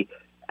to be.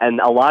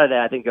 And a lot of that,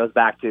 I think, goes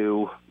back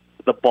to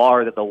the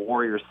bar that the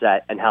Warriors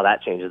set and how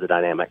that changes the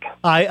dynamic.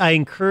 I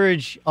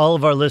encourage all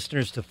of our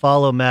listeners to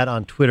follow Matt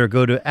on Twitter.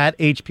 Go to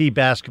 @HP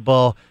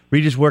Basketball.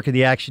 Read his work at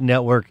the Action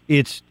Network.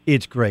 It's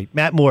great.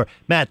 Matt Moore.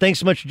 Matt, thanks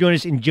so much for joining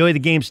us. Enjoy the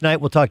games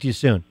tonight. We'll talk to you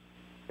soon.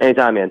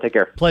 Anytime, man. Take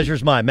care.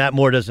 Pleasure's mine. Matt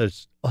Moore does a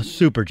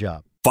super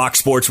job. Fox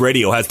Sports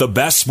Radio has the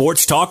best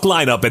sports talk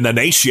lineup in the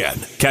nation.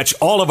 Catch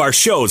all of our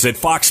shows at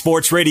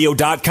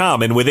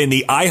foxsportsradio.com and within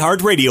the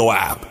iHeartRadio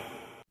app.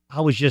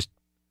 I was just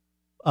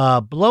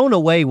blown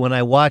away when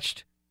I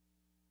watched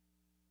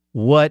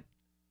what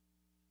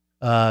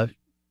Max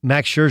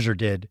Scherzer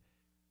did.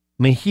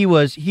 I mean,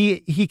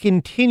 he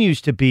continues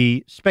to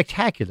be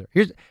spectacular.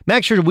 Here's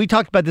Max Scherzer. We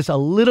talked about this a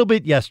little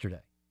bit yesterday.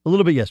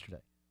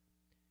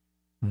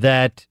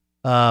 That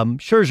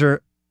Scherzer,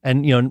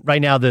 and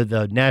right now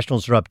the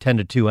Nationals are up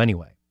 10-2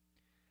 anyway.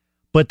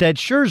 But that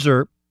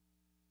Scherzer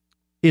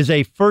is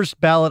a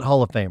first ballot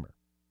Hall of Famer.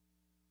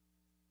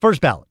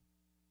 First ballot.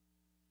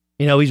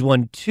 He's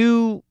won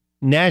 2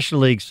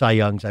 National League Cy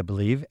Youngs, I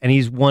believe, and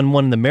he's won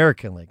 1 in the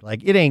American League.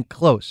 Like, it ain't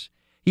close.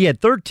 He had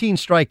 13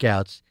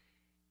 strikeouts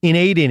in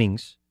 8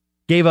 innings,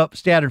 gave up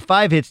standard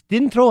 5 hits,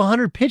 didn't throw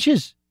 100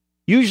 pitches.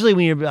 Usually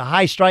when you're a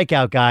high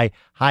strikeout guy,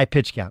 high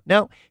pitch count.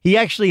 No, he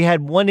actually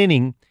had 1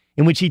 inning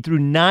in which he threw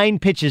 9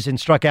 pitches and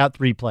struck out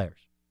 3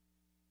 players.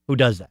 Who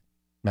does that?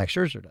 Max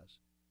Scherzer does.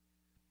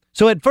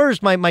 So at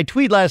first, my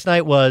tweet last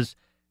night was,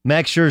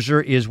 Max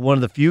Scherzer is one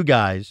of the few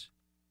guys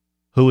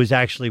who is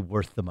actually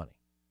worth the money.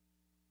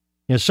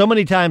 So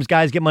many times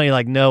guys get money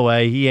like, no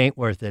way, he ain't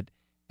worth it.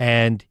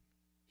 And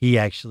he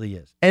actually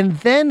is. And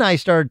then I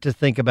started to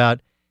think about,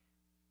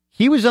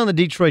 he was on the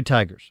Detroit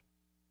Tigers.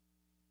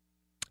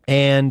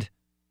 And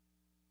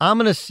I'm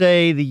going to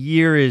say the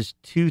year is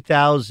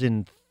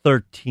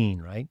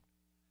 2013, right?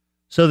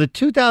 So the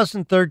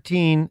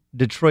 2013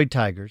 Detroit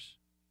Tigers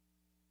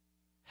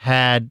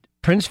had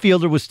Prince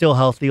Fielder was still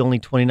healthy, only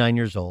 29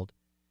 years old.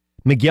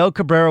 Miguel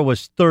Cabrera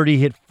was 30,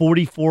 hit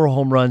 44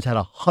 home runs, had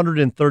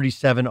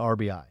 137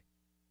 RBI.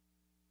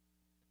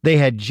 They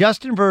had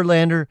Justin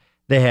Verlander.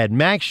 They had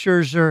Max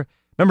Scherzer.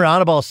 Remember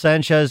Anibal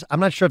Sanchez?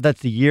 I'm not sure if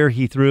that's the year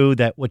he threw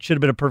that what should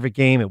have been a perfect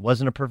game. It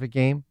wasn't a perfect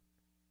game.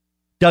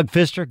 Doug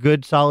Fister,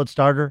 good, solid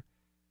starter.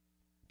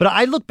 But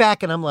I look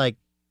back and I'm like,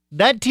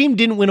 that team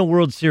didn't win a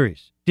World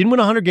Series. Didn't win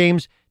 100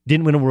 games,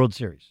 didn't win a World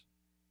Series.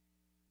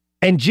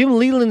 And Jim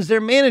Leyland's their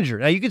manager.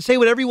 Now, you could say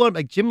whatever you want.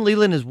 Like, Jim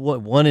Leyland is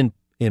one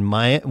in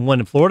Miami, one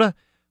in Florida,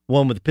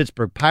 one with the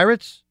Pittsburgh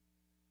Pirates,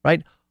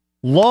 right?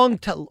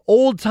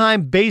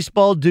 Old-time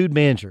baseball dude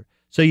manager.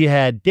 So you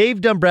had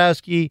Dave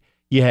Dombrowski,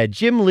 you had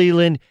Jim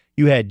Leyland,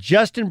 you had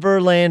Justin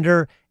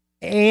Verlander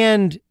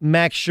and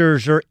Max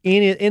Scherzer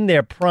in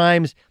their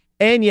primes,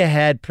 and you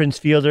had Prince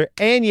Fielder,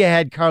 and you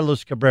had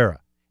Carlos Cabrera,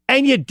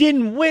 and you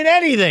didn't win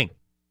anything.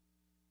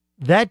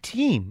 That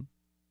team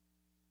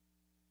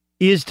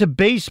is to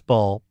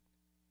baseball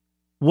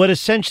what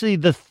essentially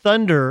the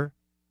Thunder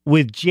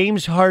with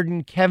James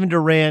Harden, Kevin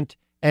Durant,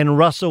 and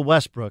Russell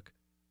Westbrook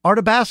are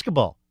to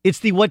basketball. It's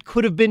the what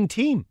could have been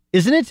team,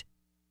 isn't it?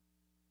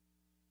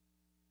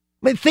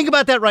 I mean, think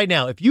about that right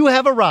now. If you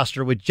have a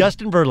roster with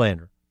Justin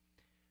Verlander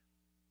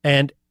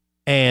and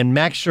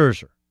Max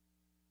Scherzer,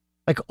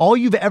 like all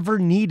you've ever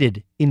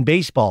needed in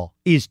baseball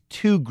is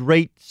two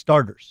great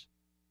starters.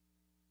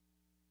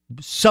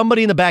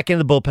 Somebody in the back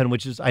end of the bullpen,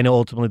 which is, I know,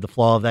 ultimately the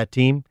flaw of that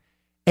team.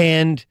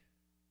 And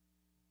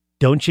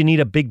don't you need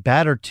a big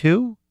batter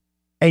too?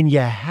 And you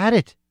had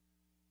it.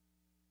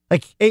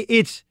 Like,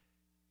 it's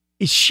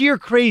sheer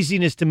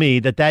craziness to me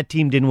that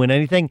team didn't win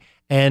anything.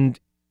 And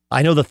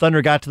I know the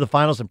Thunder got to the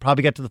finals and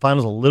probably got to the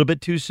finals a little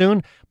bit too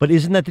soon, but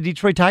isn't that the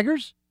Detroit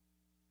Tigers?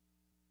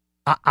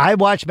 I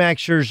watch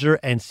Max Scherzer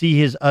and see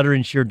his utter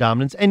and sheer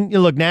dominance. And you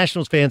know, look,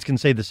 Nationals fans can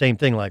say the same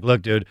thing. Like,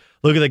 look, dude,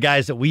 look at the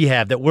guys that we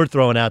have that we're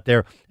throwing out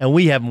there, and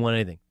we haven't won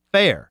anything.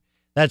 Fair.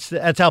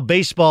 That's how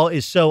baseball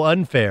is so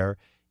unfair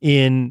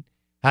in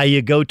how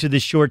you go to the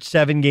short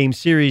 7-game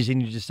series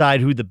and you decide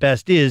who the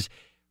best is.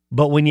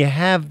 But when you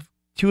have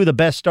two of the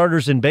best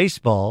starters in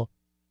baseball,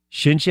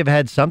 shouldn't you have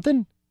had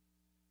something?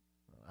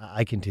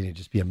 I continue to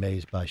just be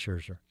amazed by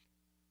Scherzer.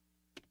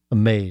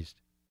 Amazed.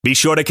 Be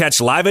sure to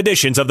catch live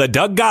editions of the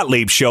Doug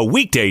Gottlieb Show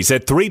weekdays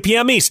at 3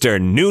 p.m.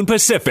 Eastern, noon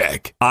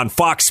Pacific, on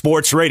Fox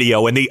Sports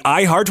Radio and the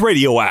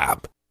iHeartRadio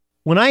app.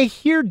 When I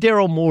hear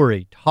Daryl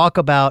Morey talk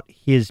about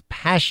his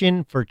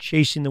passion for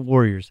chasing the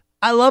Warriors,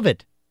 I love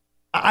it.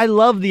 I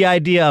love the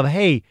idea of,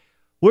 hey,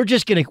 we're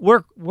just going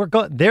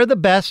to, they're the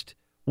best.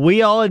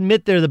 We all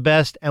admit they're the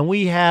best, and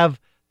we have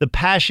the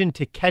passion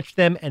to catch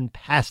them and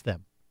pass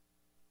them.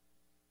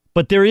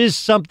 But there is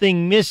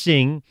something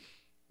missing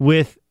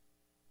with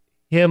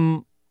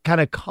him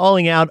kind of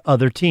calling out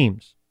other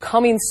teams.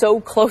 Coming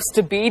so close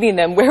to beating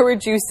them, where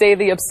would you say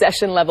the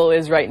obsession level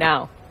is right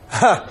now?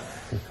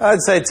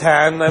 I'd say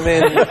 10. I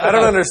mean, I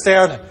don't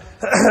understand.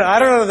 I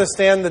don't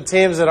understand the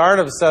teams that aren't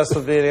obsessed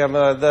with beating them.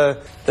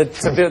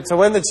 To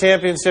win the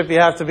championship, you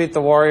have to beat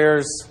the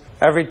Warriors.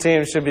 Every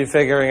team should be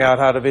figuring out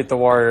how to beat the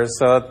Warriors.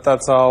 So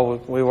that's all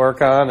we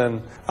work on.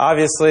 And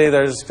obviously,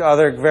 there's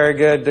other very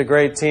good to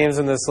great teams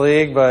in this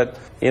league, but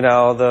you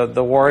know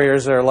the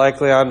Warriors are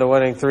likely on to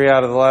winning 3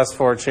 out of the last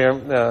 4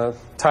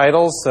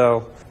 titles.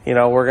 So you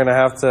know we're going to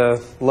have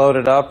to load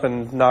it up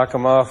and knock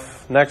them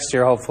off next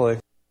year, hopefully.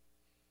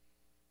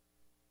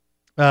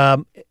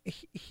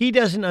 He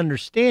doesn't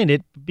understand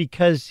it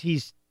because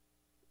he's,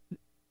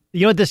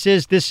 you know what this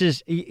is? This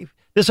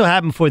will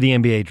happen before the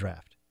NBA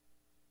draft,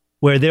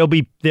 where there'll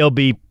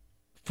be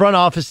front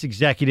office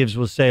executives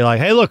will say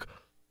like, hey, look,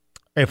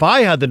 if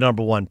I had the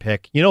number 1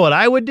 pick, you know what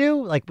I would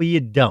do? Like, well,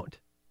 you don't.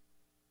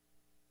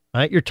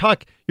 Right?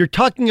 You're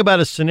talking about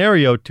a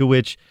scenario to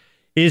which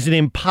is an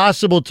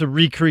impossible to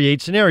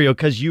recreate scenario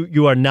because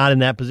you are not in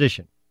that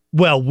position.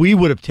 Well, we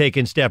would have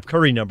taken Steph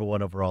Curry number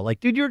 1 overall.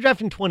 Like, dude, you're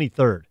drafting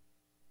 23rd.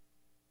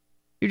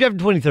 You're drafting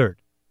 23rd.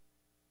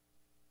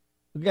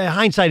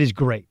 Hindsight is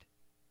great.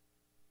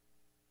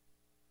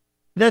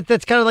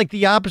 That's kind of like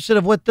the opposite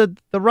of what the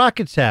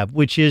Rockets have,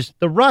 which is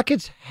the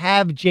Rockets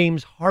have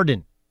James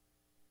Harden.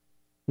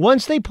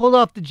 Once they pulled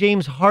off the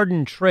James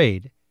Harden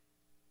trade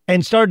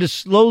and started to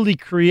slowly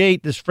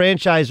create this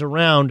franchise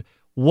around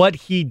what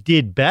he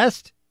did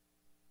best,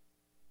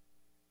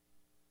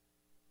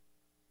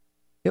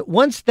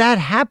 once that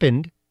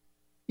happened,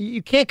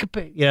 you can't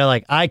compare. You know,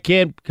 like I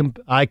can't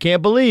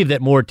believe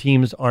that more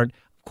teams aren't.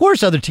 Of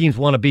course, other teams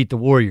want to beat the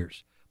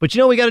Warriors, but you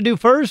know what we got to do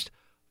first?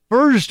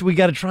 First, we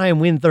got to try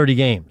and win 30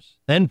 games,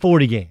 then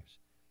 40 games.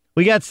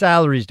 We got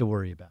salaries to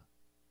worry about.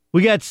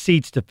 We got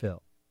seats to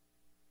fill.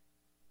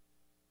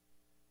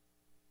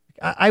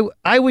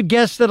 I would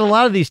guess that a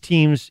lot of these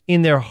teams,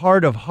 in their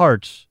heart of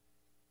hearts,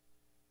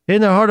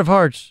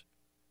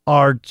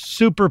 are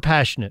super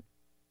passionate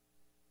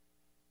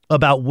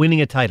about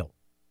winning a title.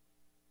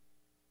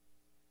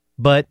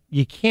 But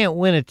you can't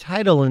win a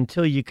title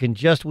until you can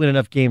just win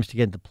enough games to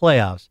get into the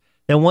playoffs.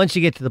 Then once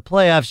you get to the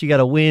playoffs, you got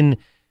to win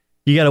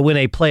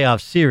a playoff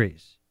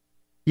series.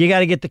 You got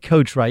to get the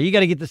coach right. You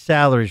got to get the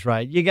salaries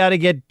right. You got to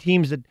get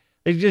teams that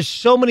there's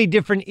just so many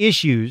different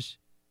issues.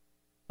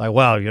 Like,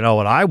 well, you know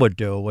what I would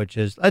do, which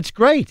is, that's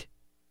great.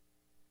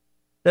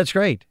 That's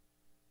great.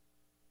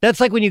 That's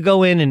like when you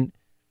go in and,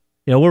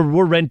 you know,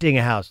 we're renting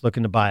a house,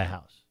 looking to buy a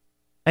house.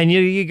 And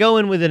you go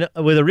in with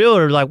a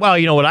realtor, like, well,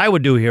 you know what I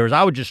would do here is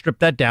I would just strip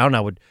that down.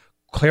 I would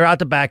clear out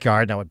the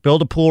backyard and I would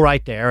build a pool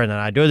right there. And then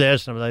I do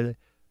this. And I'm like,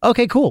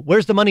 okay, cool.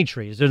 Where's the money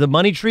tree? Is there the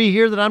money tree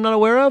here that I'm not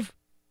aware of?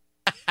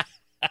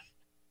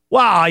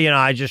 Well, you know,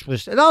 I just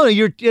was, no,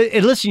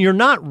 listen, you're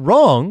not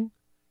wrong.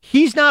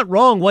 He's not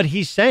wrong what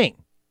he's saying.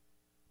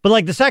 But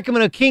like the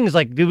Sacramento Kings,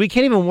 like, dude, we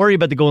can't even worry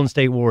about the Golden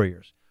State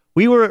Warriors.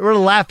 We're the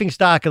laughing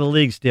stock of the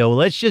league still.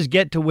 Let's just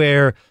get to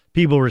where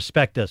people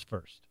respect us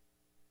first.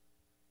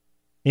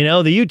 You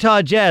know, the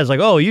Utah Jazz, like,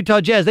 oh, Utah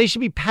Jazz, they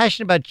should be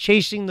passionate about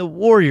chasing the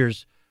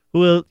Warriors who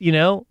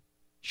will,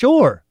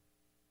 sure.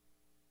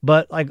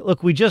 But,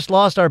 look, we just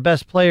lost our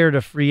best player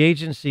to free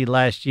agency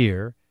last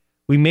year.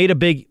 We made a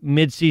big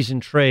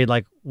midseason trade.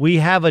 We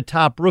have a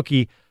top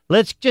rookie.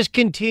 Let's just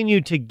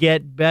continue to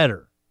get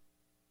better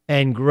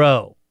and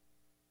grow.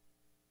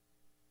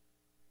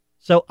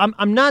 So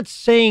I'm not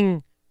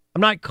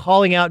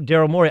calling out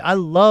Daryl Morey. I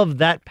love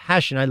that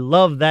passion. I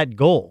love that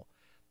goal.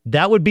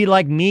 That would be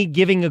like me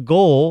giving a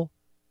goal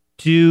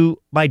to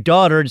my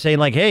daughter and saying,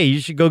 hey, you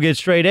should go get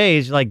straight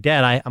A's.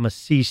 Dad, I'm a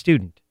C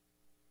student.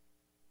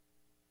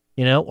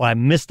 Or I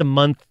missed a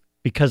month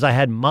because I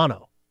had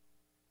mono.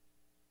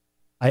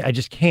 I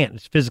just can't.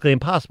 It's physically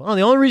impossible. No,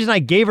 the only reason I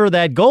gave her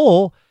that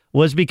goal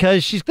was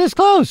because she's this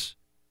close.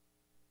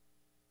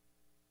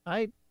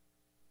 I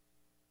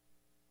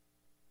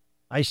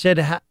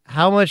said,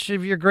 how much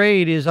of your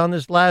grade is on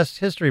this last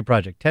history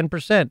project?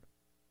 10%.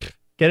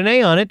 Get an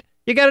A on it.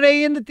 You got an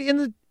A in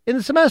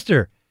the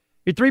semester.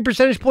 You're 3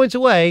 percentage points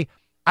away.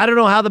 I don't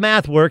know how the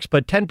math works,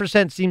 but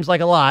 10% seems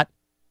like a lot.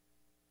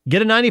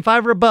 Get a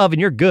 95 or above, and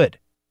you're good.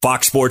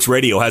 Fox Sports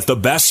Radio has the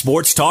best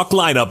sports talk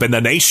lineup in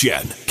the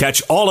nation.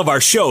 Catch all of our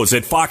shows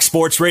at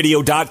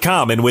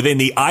foxsportsradio.com and within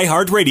the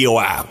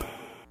iHeartRadio app.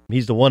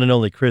 He's the one and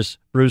only Chris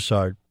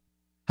Broussard.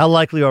 How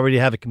likely are we to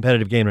have a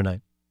competitive game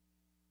tonight?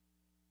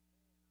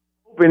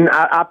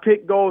 I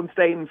picked Golden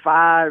State in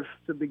 5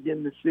 to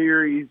begin the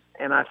series,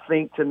 and I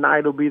think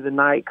tonight will be the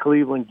night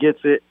Cleveland gets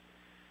it.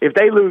 If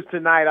they lose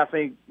tonight, I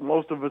think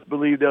most of us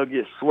believe they'll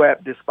get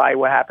swept despite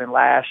what happened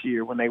last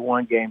year when they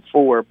won Game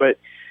 4. But,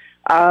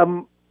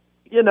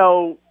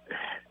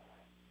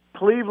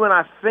 Cleveland,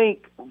 I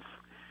think,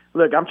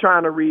 look, I'm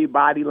trying to read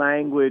body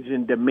language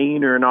and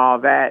demeanor and all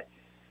that.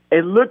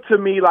 It looked to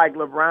me like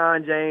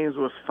LeBron James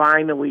was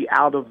finally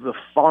out of the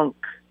funk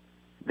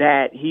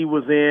that he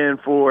was in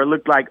for, it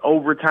looked like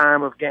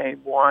overtime of Game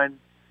 1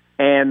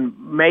 and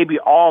maybe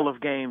all of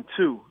Game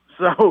 2.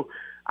 So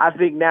I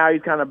think now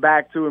he's kind of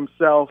back to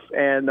himself,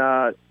 and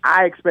I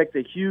expect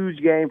a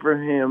huge game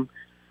from him.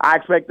 I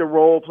expect the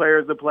role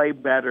players to play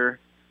better,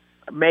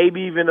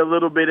 maybe even a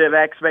little bit of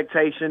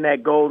expectation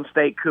that Golden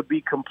State could be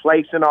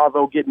complacent,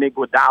 although getting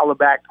Iguodala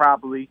back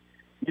probably,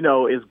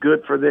 is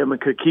good for them and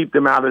could keep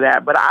them out of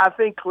that. But I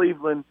think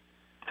Cleveland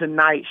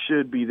tonight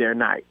should be their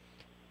night.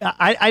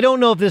 I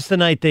don't know if this is the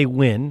night they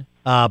win,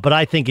 but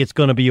I think it's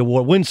going to be a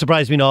war. Wouldn't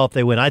surprise me at all if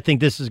they win. I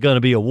think this is going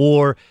to be a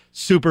war,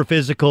 super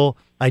physical.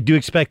 I do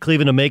expect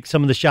Cleveland to make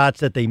some of the shots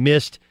that they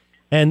missed,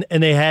 and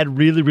they had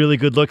really, really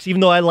good looks.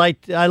 Even though I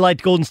liked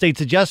Golden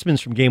State's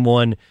adjustments from Game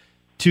 1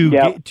 to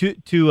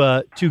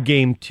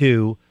Game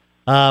 2.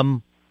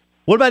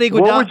 What about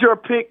Iguodala?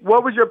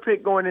 What was your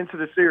pick going into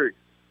the series?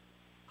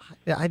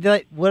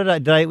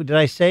 Did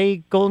I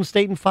say Golden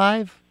State in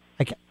 5?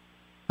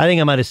 I think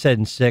I might have said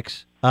in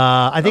 6.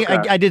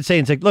 I did say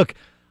in 6. Look,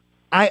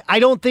 I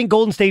don't think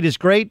Golden State is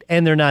great,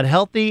 and they're not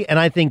healthy, and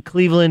I think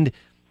Cleveland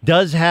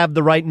does have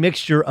the right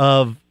mixture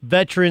of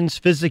veterans,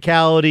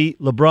 physicality,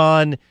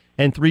 LeBron,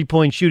 and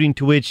three-point shooting,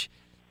 to which,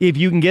 if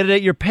you can get it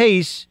at your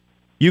pace,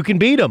 you can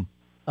beat them.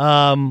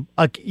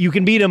 You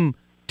can beat them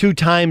 2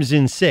 times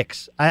in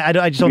 6.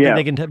 I just don't think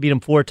they can beat them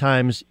 4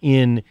 times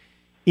in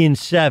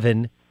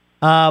 7.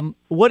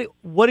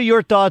 What are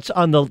your thoughts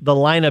on the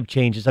lineup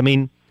changes? I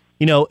mean,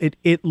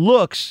 it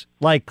looks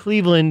like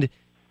Cleveland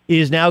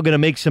is now going to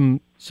make some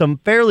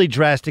fairly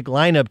drastic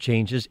lineup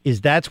changes. Is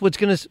that what's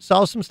going to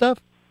solve some stuff?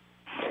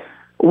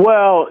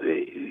 Well,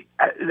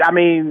 I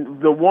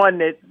mean, the one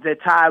that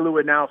Ty Lue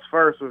announced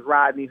first was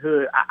Rodney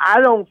Hood. I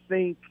don't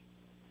think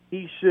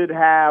he should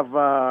have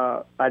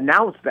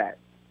announced that.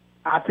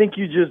 I think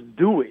you just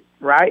do it,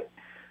 right?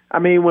 I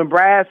mean, when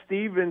Brad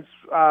Stevens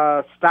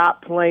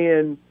stopped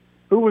playing,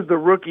 who was the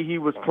rookie he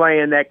was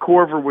playing that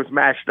Corver was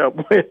matched up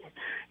with?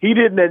 He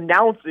didn't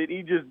announce it.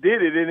 He just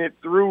did it, and it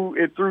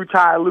threw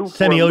Ty Lue.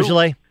 Semi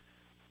Ojeleye?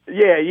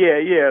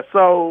 Yeah.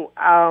 So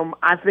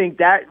I think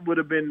that would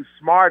have been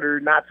smarter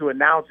not to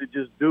announce it,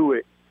 just do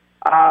it.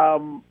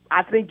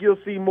 I think you'll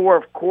see more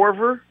of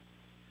Corver.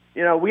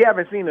 We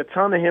haven't seen a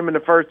ton of him in the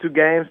first 2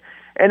 games.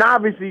 And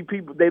obviously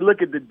people, they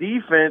look at the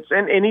defense,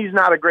 and he's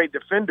not a great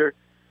defender.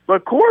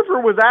 But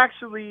Corver was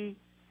actually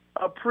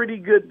a pretty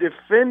good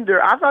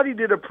defender. I thought he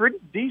did a pretty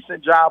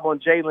decent job on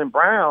Jaylen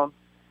Brown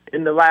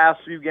in the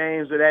last few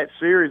games of that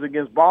series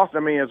against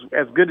Boston. I mean,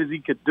 as good as he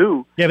could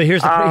do. Yeah, but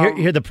here's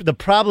the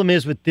problem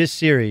is with this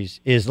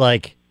series is,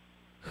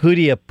 who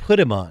do you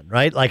put him on,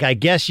 right? I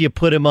guess you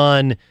put him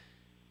on,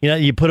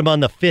 you put him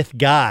on the 5th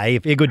guy.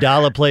 If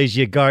Iguodala plays,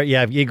 you guard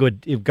Iguodala.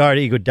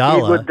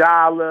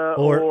 Iguodala,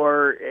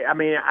 or I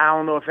mean, I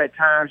don't know if at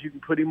times you can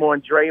put him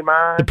on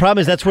Draymond. The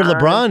problem is that's where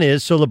LeBron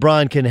is, so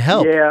LeBron can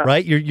help,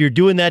 right? You're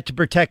doing that to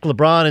protect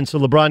LeBron, and so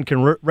LeBron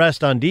can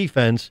rest on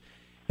defense.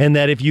 And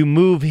that if you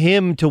move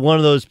him to one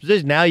of those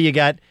positions, now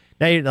you're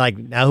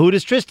who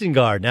does Tristan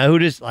guard? Now who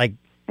does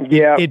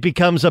it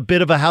becomes a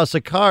bit of a house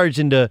of cards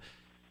into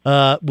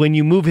when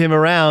you move him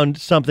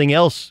around, something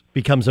else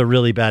becomes a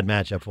really bad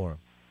matchup for him.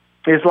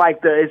 It's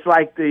like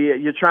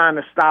you're trying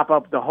to stop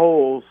up the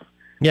holes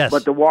Yes.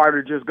 but the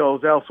water just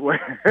goes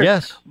elsewhere.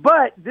 Yes.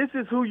 But this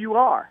is who you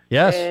are.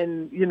 Yes.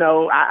 And,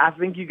 I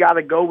think you got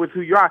to go with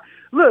who you are.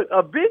 Look,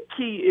 a big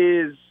key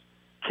is,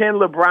 can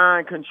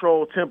LeBron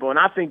control tempo? And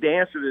I think the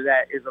answer to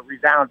that is a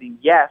resounding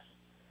yes.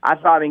 I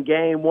thought in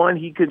game one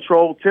he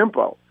controlled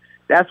tempo.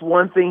 That's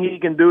one thing he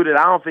can do that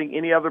I don't think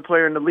any other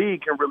player in the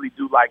league can really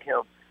do like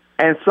him.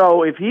 And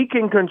so if he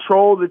can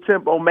control the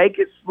tempo, make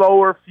it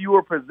slower,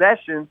 fewer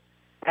possessions,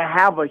 and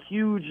have a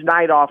huge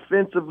night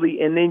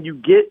offensively, and then you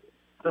get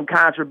some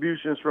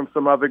contributions from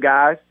some other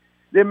guys,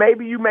 then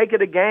maybe you make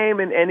it a game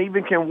and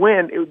even can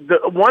win.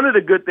 One of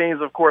the good things,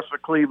 of course, for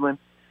Cleveland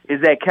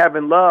is that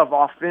Kevin Love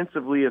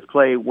offensively has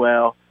played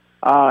well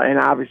and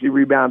obviously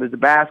rebounded the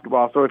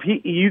basketball. So if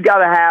you got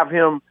to have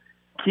him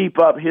keep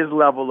up his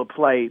level of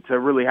play to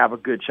really have a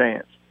good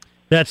chance.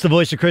 That's the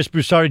voice of Chris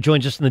Broussard,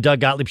 joins us in the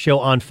Doug Gottlieb Show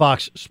on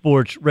Fox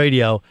Sports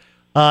Radio.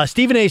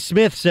 Stephen A.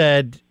 Smith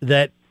said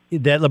that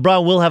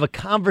LeBron will have a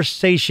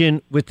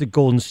conversation with the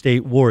Golden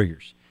State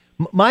Warriors.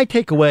 My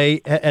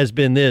takeaway has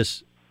been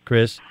this,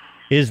 Chris,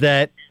 is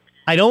that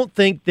I don't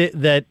think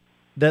that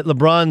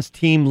LeBron's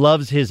team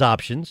loves his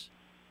options,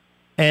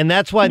 and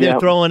that's why they're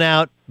throwing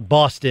out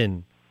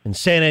Boston and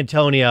San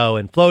Antonio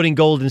and floating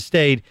Golden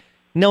State,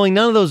 knowing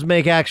none of those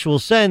make actual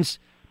sense.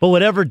 But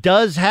whatever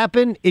does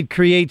happen, it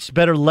creates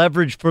better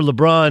leverage for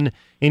LeBron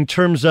in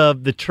terms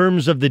of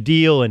the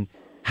deal and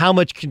how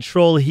much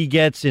control he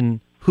gets and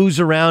who's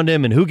around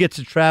him and who gets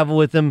to travel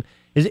with him.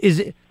 Is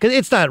it, because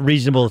it's not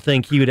reasonable to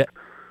think he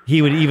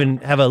would even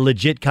have a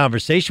legit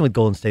conversation with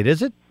Golden State,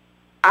 is it?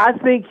 I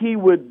think he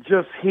would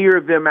just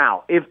hear them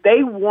out. If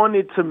they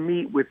wanted to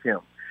meet with him,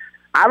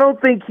 I don't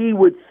think he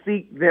would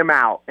seek them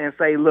out and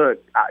say,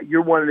 look,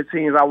 you're one of the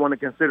teams I want to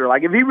consider.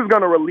 Like if he was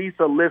going to release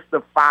a list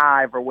of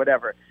 5 or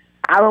whatever,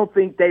 I don't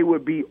think they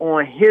would be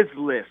on his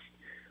list.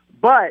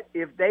 But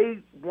if they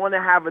want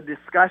to have a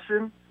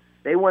discussion,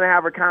 they want to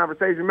have a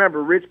conversation.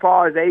 Remember, Rich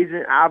Paul is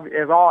agent,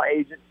 as all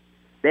agents.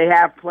 They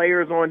have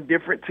players on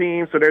different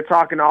teams, so they're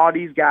talking to all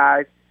these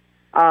guys.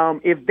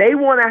 If they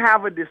want to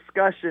have a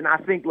discussion, I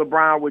think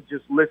LeBron would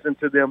just listen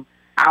to them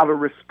out of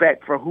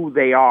respect for who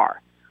they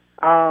are.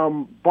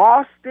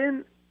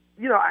 Boston,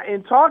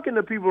 in talking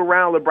to people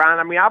around LeBron,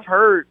 I mean, I've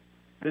heard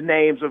the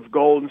names of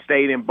Golden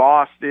State and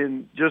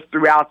Boston just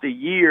throughout the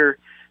year.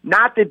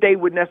 Not that they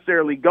would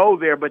necessarily go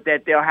there, but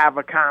that they'll have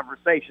a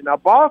conversation. Now,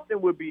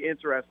 Boston would be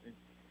interesting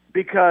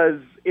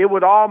because it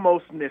would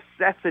almost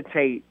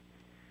necessitate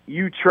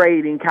you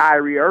trading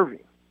Kyrie Irving,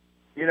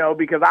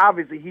 because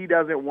obviously he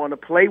doesn't want to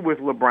play with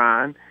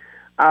LeBron.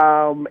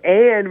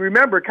 And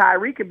remember,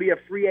 Kyrie can be a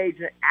free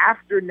agent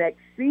after next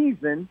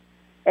season,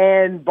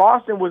 and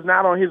Boston was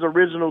not on his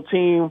original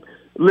team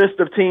list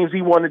of teams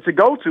he wanted to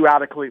go to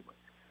out of Cleveland.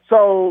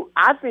 So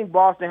I think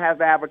Boston has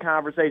to have a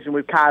conversation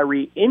with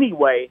Kyrie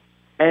anyway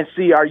and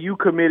see, are you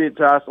committed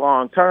to us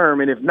long term?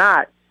 And if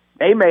not,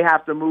 they may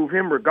have to move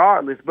him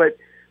regardless. But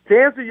to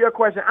answer your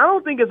question, I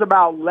don't think it's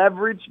about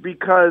leverage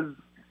because,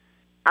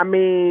 I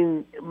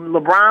mean,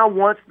 LeBron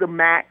wants the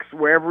max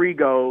wherever he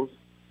goes.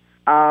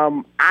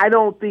 I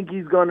don't think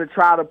he's going to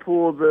try to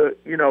pull the,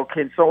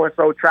 can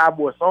so-and-so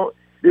travel or so.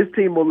 This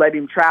team will let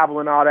him travel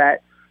and all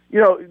that.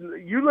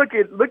 You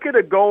look at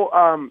a goal,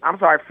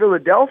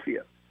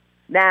 Philadelphia.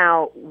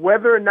 Now,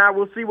 whether or not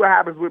we'll see what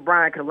happens with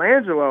Brian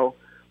Colangelo,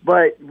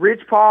 but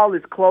Rich Paul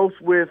is close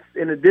with,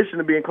 in addition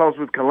to being close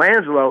with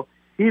Colangelo,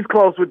 he's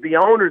close with the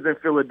owners in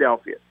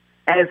Philadelphia.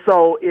 And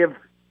so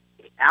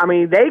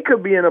they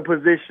could be in a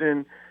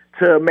position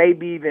to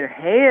maybe even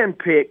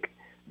handpick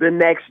the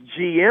next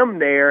GM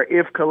there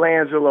if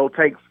Colangelo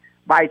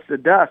bites the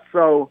dust.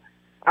 So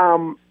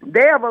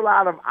they have a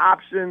lot of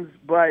options,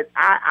 but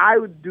I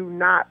do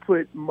not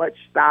put much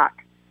stock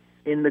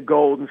in the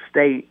Golden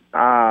State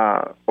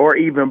or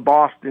even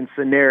Boston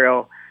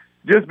scenario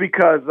just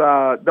because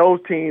those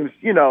teams,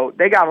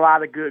 they got a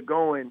lot of good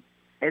going.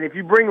 And if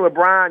you bring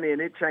LeBron in,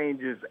 it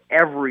changes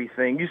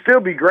everything. You still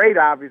be great,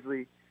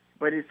 obviously,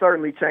 but it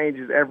certainly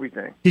changes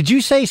everything. Did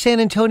you say San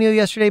Antonio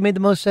yesterday made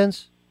the most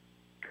sense?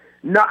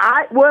 No,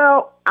 I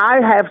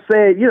have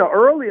said,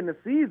 early in the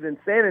season,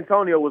 San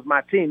Antonio was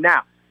my team.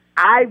 Now,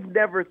 I've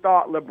never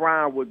thought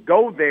LeBron would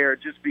go there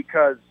just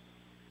because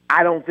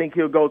I don't think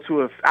he'll go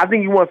to I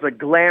think he wants a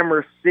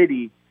glamour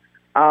city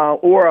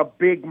or a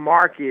big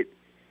market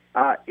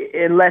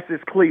unless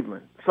it's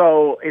Cleveland.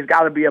 So it's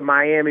got to be a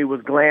Miami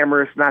was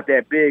glamorous, not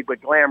that big,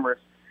 but glamorous.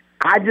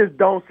 I just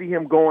don't see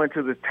him going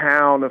to the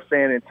town of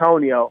San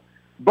Antonio.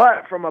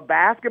 But from a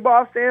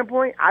basketball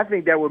standpoint, I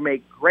think that would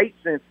make great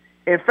sense.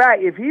 In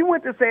fact, if he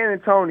went to San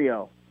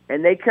Antonio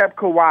and they kept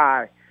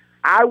Kawhi,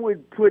 I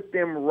would put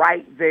them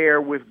right there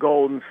with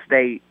Golden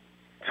State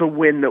to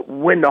win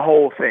the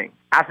whole thing.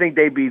 I think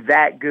they'd be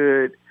that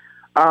good.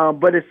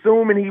 But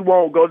assuming he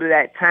won't go to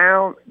that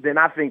town, then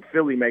I think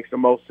Philly makes the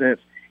most sense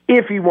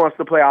if he wants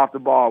to play off the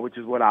ball, which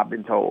is what I've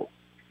been told.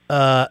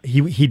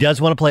 He does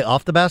want to play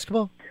off the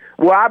basketball?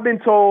 Well, I've been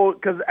told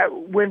because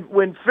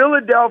when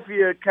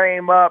Philadelphia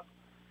came up,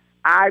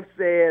 I've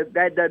said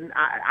that doesn't.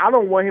 I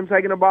don't want him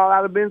taking the ball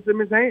out of Ben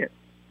Simmons' hands.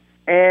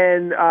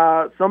 And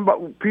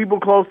some people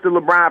close to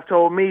LeBron have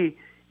told me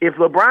if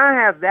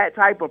LeBron has that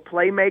type of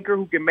playmaker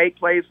who can make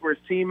plays for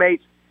his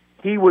teammates,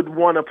 he would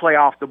want to play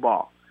off the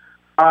ball.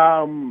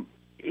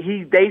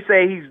 They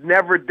say he's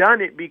never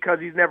done it because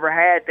he's never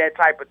had that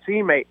type of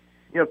teammate.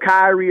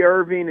 Kyrie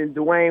Irving and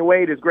Dwayne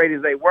Wade, as great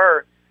as they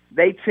were,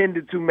 they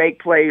tended to make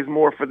plays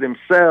more for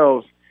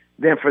themselves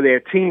than for their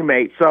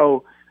teammates.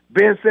 So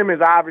Ben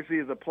Simmons obviously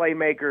is a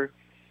playmaker,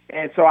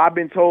 and so I've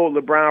been told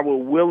LeBron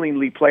will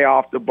willingly play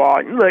off the ball.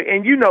 And look,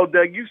 and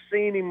Doug, you've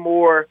seen him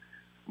more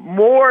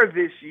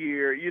this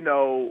year,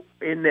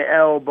 in the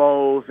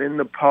elbows, in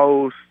the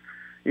post,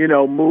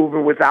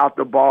 moving without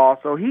the ball.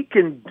 So he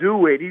can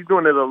do it. He's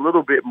doing it a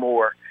little bit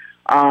more.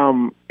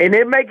 And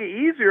it'd make it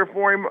easier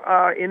for him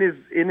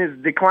in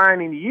his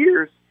declining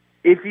years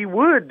if he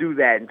would do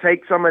that and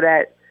take some of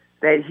that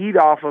heat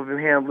off of him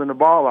handling the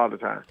ball all the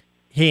time.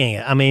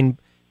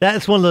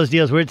 That's one of those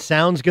deals where it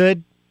sounds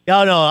good.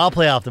 Oh, no, I'll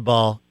play off the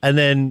ball. And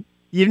then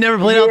you've never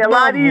played off the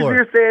ball before. Yeah, a lot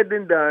easier said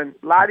than done.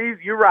 A lot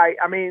easier. You're right.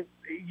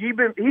 He's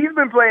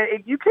been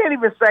playing. You can't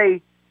even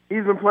say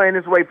he's been playing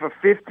this way for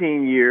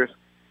 15 years.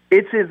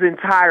 It's his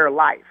entire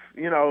life.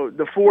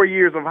 The 4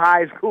 years of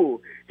high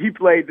school, he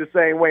played the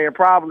same way, and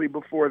probably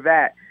before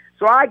that.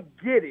 So I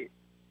get it,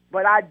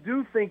 but I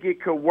do think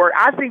it could work.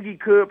 I think he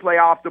could play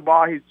off the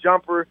ball. His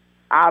jumper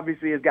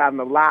obviously has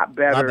gotten a lot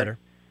better.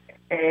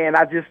 And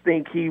I just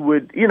think he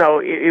would,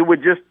 it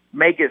would just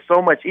make it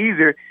so much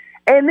easier.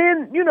 And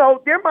then,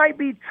 there might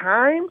be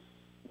times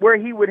where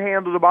he would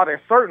handle the ball.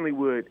 There certainly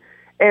would.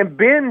 And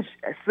Ben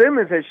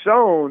Simmons has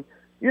shown,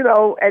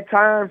 at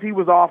times he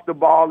was off the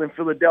ball in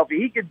Philadelphia.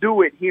 He could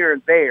do it here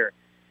and there.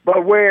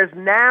 But whereas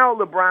now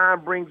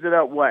LeBron brings it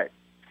up,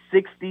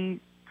 60,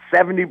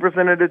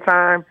 70% of the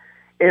time?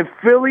 In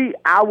Philly,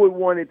 I would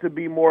want it to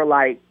be more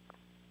like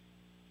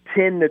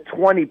 10 to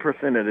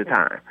 20% of the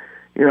time.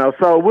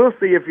 So we'll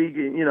see if he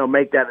can,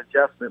 make that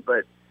adjustment.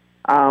 But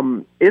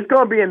it's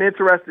going to be an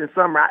interesting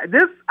summer.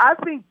 I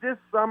think this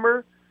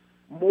summer,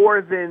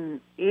 more than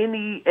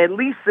any, at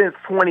least since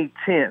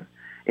 2010.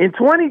 In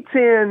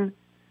 2010,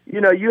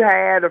 you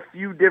had a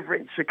few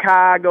different.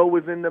 Chicago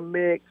was in the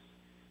mix.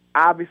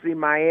 Obviously,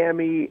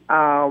 Miami,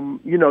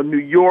 New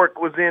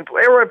York was in.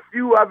 There were a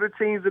few other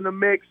teams in the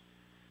mix.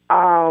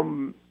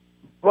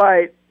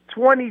 But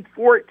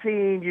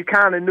 2014, you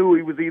kind of knew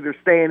he was either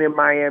staying in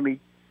Miami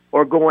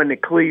or going to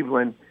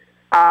Cleveland.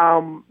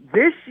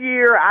 This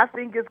year, I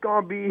think it's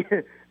going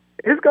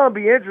to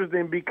be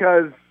interesting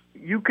because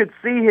you could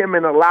see him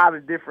in a lot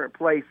of different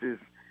places,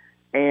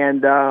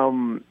 and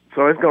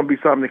so it's going to be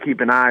something to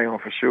keep an eye on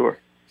for sure.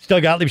 It's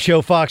Doug Gottlieb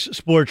Show, Fox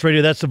Sports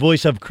Radio. That's the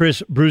voice of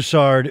Chris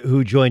Broussard,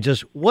 who joins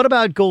us. What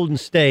about Golden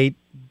State?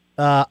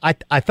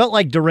 I felt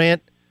like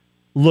Durant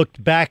looked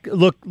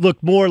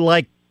more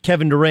like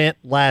Kevin Durant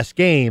last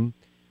game.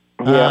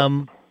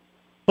 Yeah.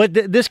 But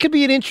this could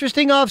be an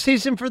interesting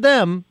offseason for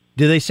them.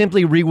 Do they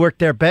simply rework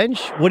their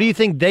bench? What do you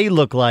think they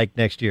look like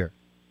next year?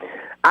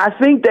 I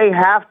think they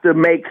have to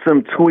make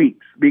some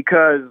tweaks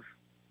because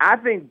I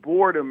think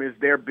boredom is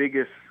their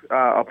biggest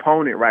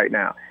opponent right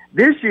now.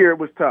 This year it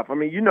was tough.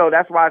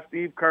 That's why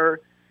Steve Kerr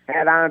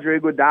had Andre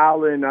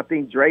Iguodala and I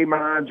think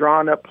Draymond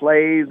drawing up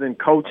plays and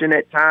coaching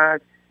at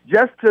times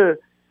just to,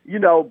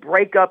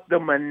 break up the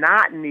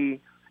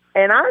monotony.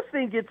 And I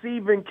think it's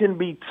even can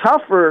be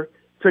tougher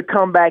to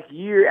come back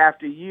year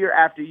after year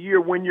after year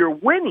when you're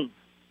winning.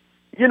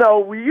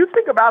 When you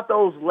think about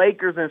those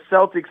Lakers and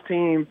Celtics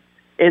teams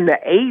in the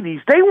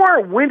 80s, they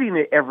weren't winning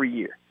it every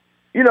year.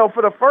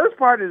 For the first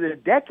part of the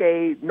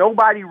decade,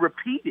 nobody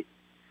repeated.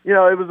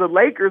 It was the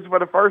Lakers for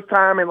the first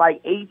time in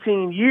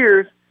 18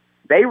 years.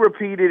 They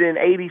repeated in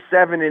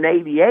 87 and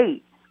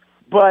 88.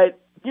 But,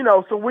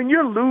 so when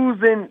you're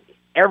losing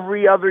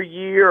every other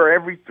year or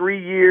every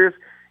 3 years,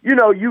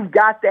 you've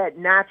got that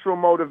natural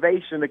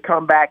motivation to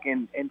come back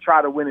and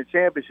try to win a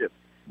championship.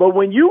 But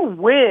when you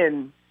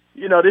win,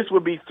 this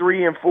would be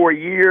 3 and 4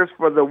 years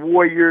for the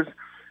Warriors.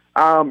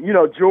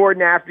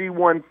 Jordan, after he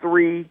won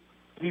 3,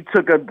 he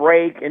took a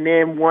break and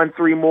then won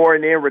 3 more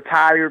and then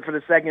retired for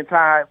the second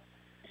time.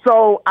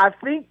 So I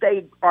think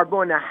they are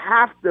going to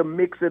have to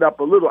mix it up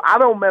a little. I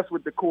don't mess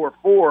with the core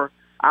 4,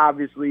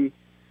 obviously,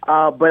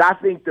 but I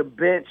think the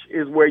bench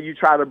is where you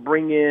try to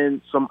bring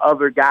in some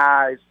other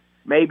guys,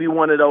 maybe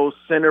one of those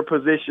center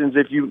positions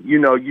if you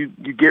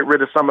get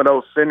rid of some of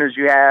those centers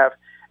you have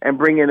and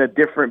bring in a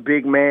different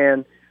big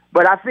man.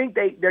 But I think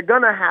they're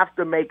going to have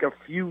to make a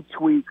few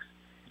tweaks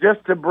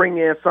just to bring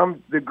in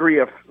some degree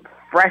of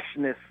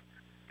freshness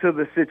to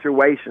the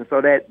situation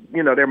so that,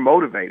 they're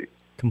motivated.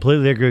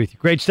 Completely agree with you.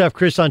 Great stuff,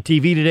 Chris, on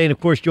TV today. And,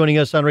 of course, joining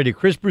us on radio,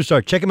 Chris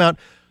Broussard. Check him out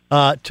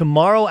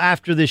tomorrow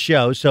after the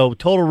show. So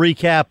total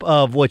recap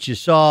of what you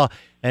saw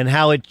and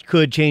how it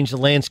could change the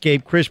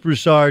landscape. Chris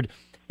Broussard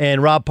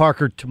and Rob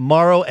Parker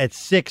tomorrow at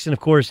 6, and,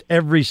 of course,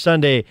 every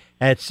Sunday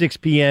at 6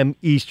 p.m.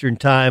 Eastern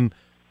Time.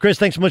 Chris,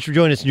 thanks so much for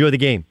joining us. Enjoy the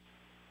game.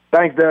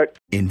 Thanks, Doug.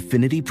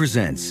 Infinity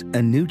presents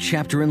a new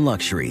chapter in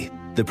luxury,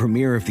 the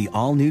premiere of the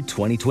all-new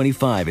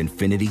 2025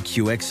 Infiniti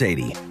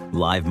QX80,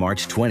 live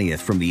March 20th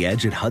from the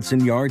Edge at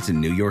Hudson Yards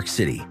in New York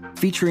City,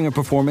 featuring a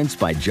performance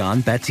by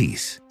John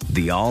Batiste.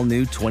 The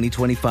all-new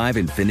 2025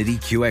 Infiniti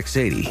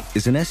QX80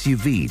 is an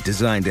SUV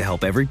designed to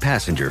help every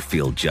passenger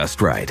feel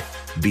just right.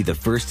 Be the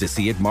first to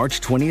see it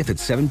March 20th at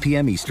 7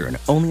 p.m. Eastern,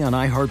 only on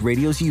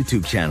iHeartRadio's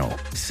YouTube channel.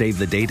 Save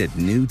the date at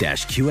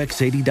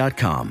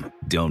new-QX80.com.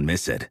 Don't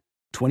miss it.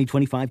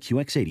 2025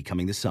 QX80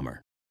 coming this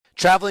summer.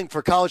 Traveling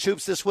for college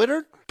hoops this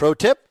winter? Pro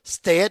tip,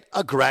 stay at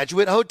a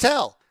graduate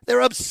hotel. They're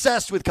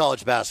obsessed with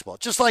college basketball,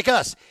 just like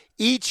us.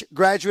 Each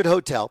graduate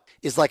hotel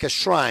is like a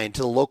shrine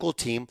to the local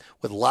team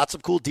with lots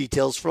of cool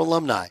details for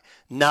alumni.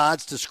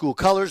 Nods to school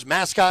colors,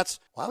 mascots.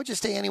 Why would you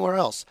stay anywhere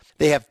else?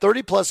 They have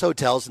 30-plus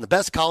hotels in the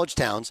best college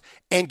towns.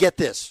 And get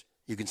this,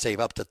 you can save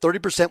up to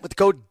 30% with the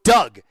code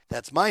DOUG.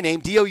 That's my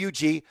name,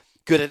 D-O-U-G.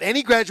 Good at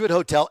any graduate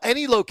hotel,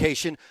 any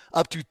location,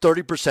 up to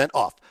 30%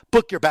 off.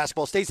 Book your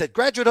basketball stays at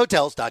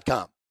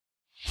graduatehotels.com.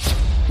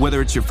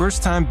 Whether it's your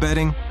first time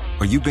betting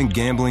or you've been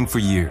gambling for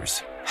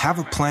years, have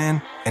a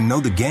plan and know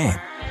the game.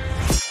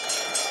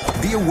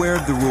 Be aware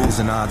of the rules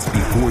and odds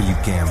before you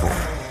gamble.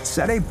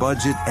 Set a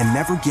budget and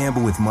never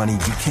gamble with money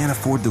you can't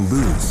afford to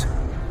lose.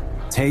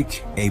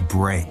 Take a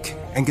break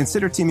and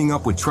consider teaming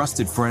up with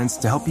trusted friends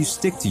to help you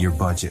stick to your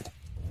budget.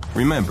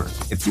 Remember,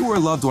 if you or a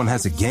loved one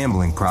has a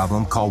gambling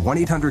problem, call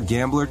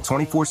 1-800-GAMBLER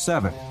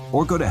 24/7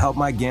 or go to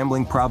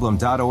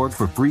helpmygamblingproblem.org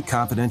for free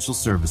confidential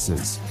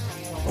services.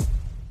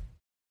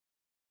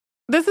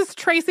 This is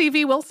Tracy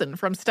V. Wilson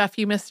from Stuff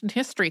You Missed in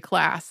History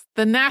class.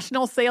 The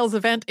national sales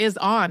event is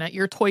on at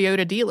your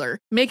Toyota dealer,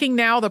 making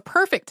now the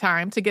perfect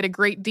time to get a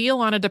great deal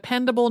on a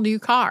dependable new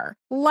car.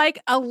 Like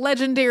a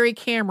legendary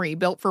Camry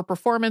built for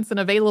performance and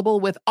available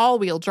with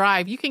all-wheel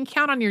drive, you can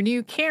count on your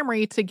new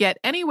Camry to get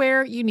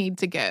anywhere you need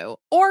to go.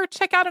 Or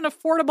check out an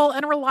affordable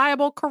and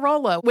reliable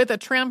Corolla with a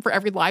trim for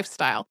every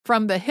lifestyle.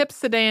 From the hip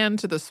sedan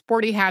to the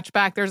sporty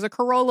hatchback, there's a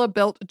Corolla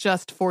built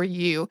just for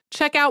you.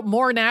 Check out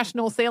more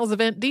national sales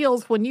event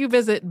deals when you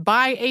visit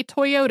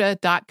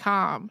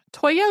buyatoyota.com.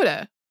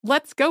 Toyota,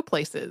 let's go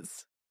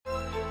places.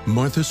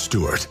 Martha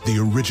Stewart, the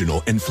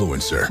original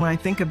influencer. When I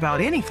think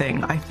about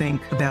anything, I think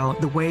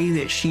about the way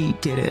that she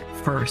did it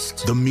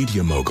first. The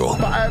media mogul.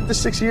 5 to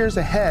 6 years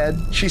ahead,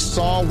 she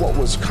saw what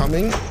was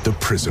coming. The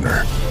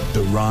prisoner.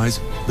 The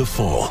rise, the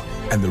fall,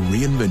 and the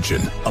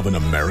reinvention of an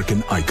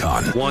American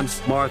icon.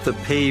 Once Martha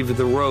paved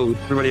the road,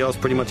 everybody else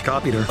pretty much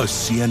copied her. A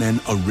CNN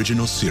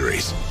original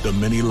series, The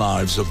Many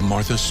Lives of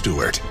Martha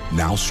Stewart,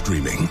 now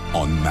streaming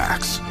on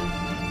Max.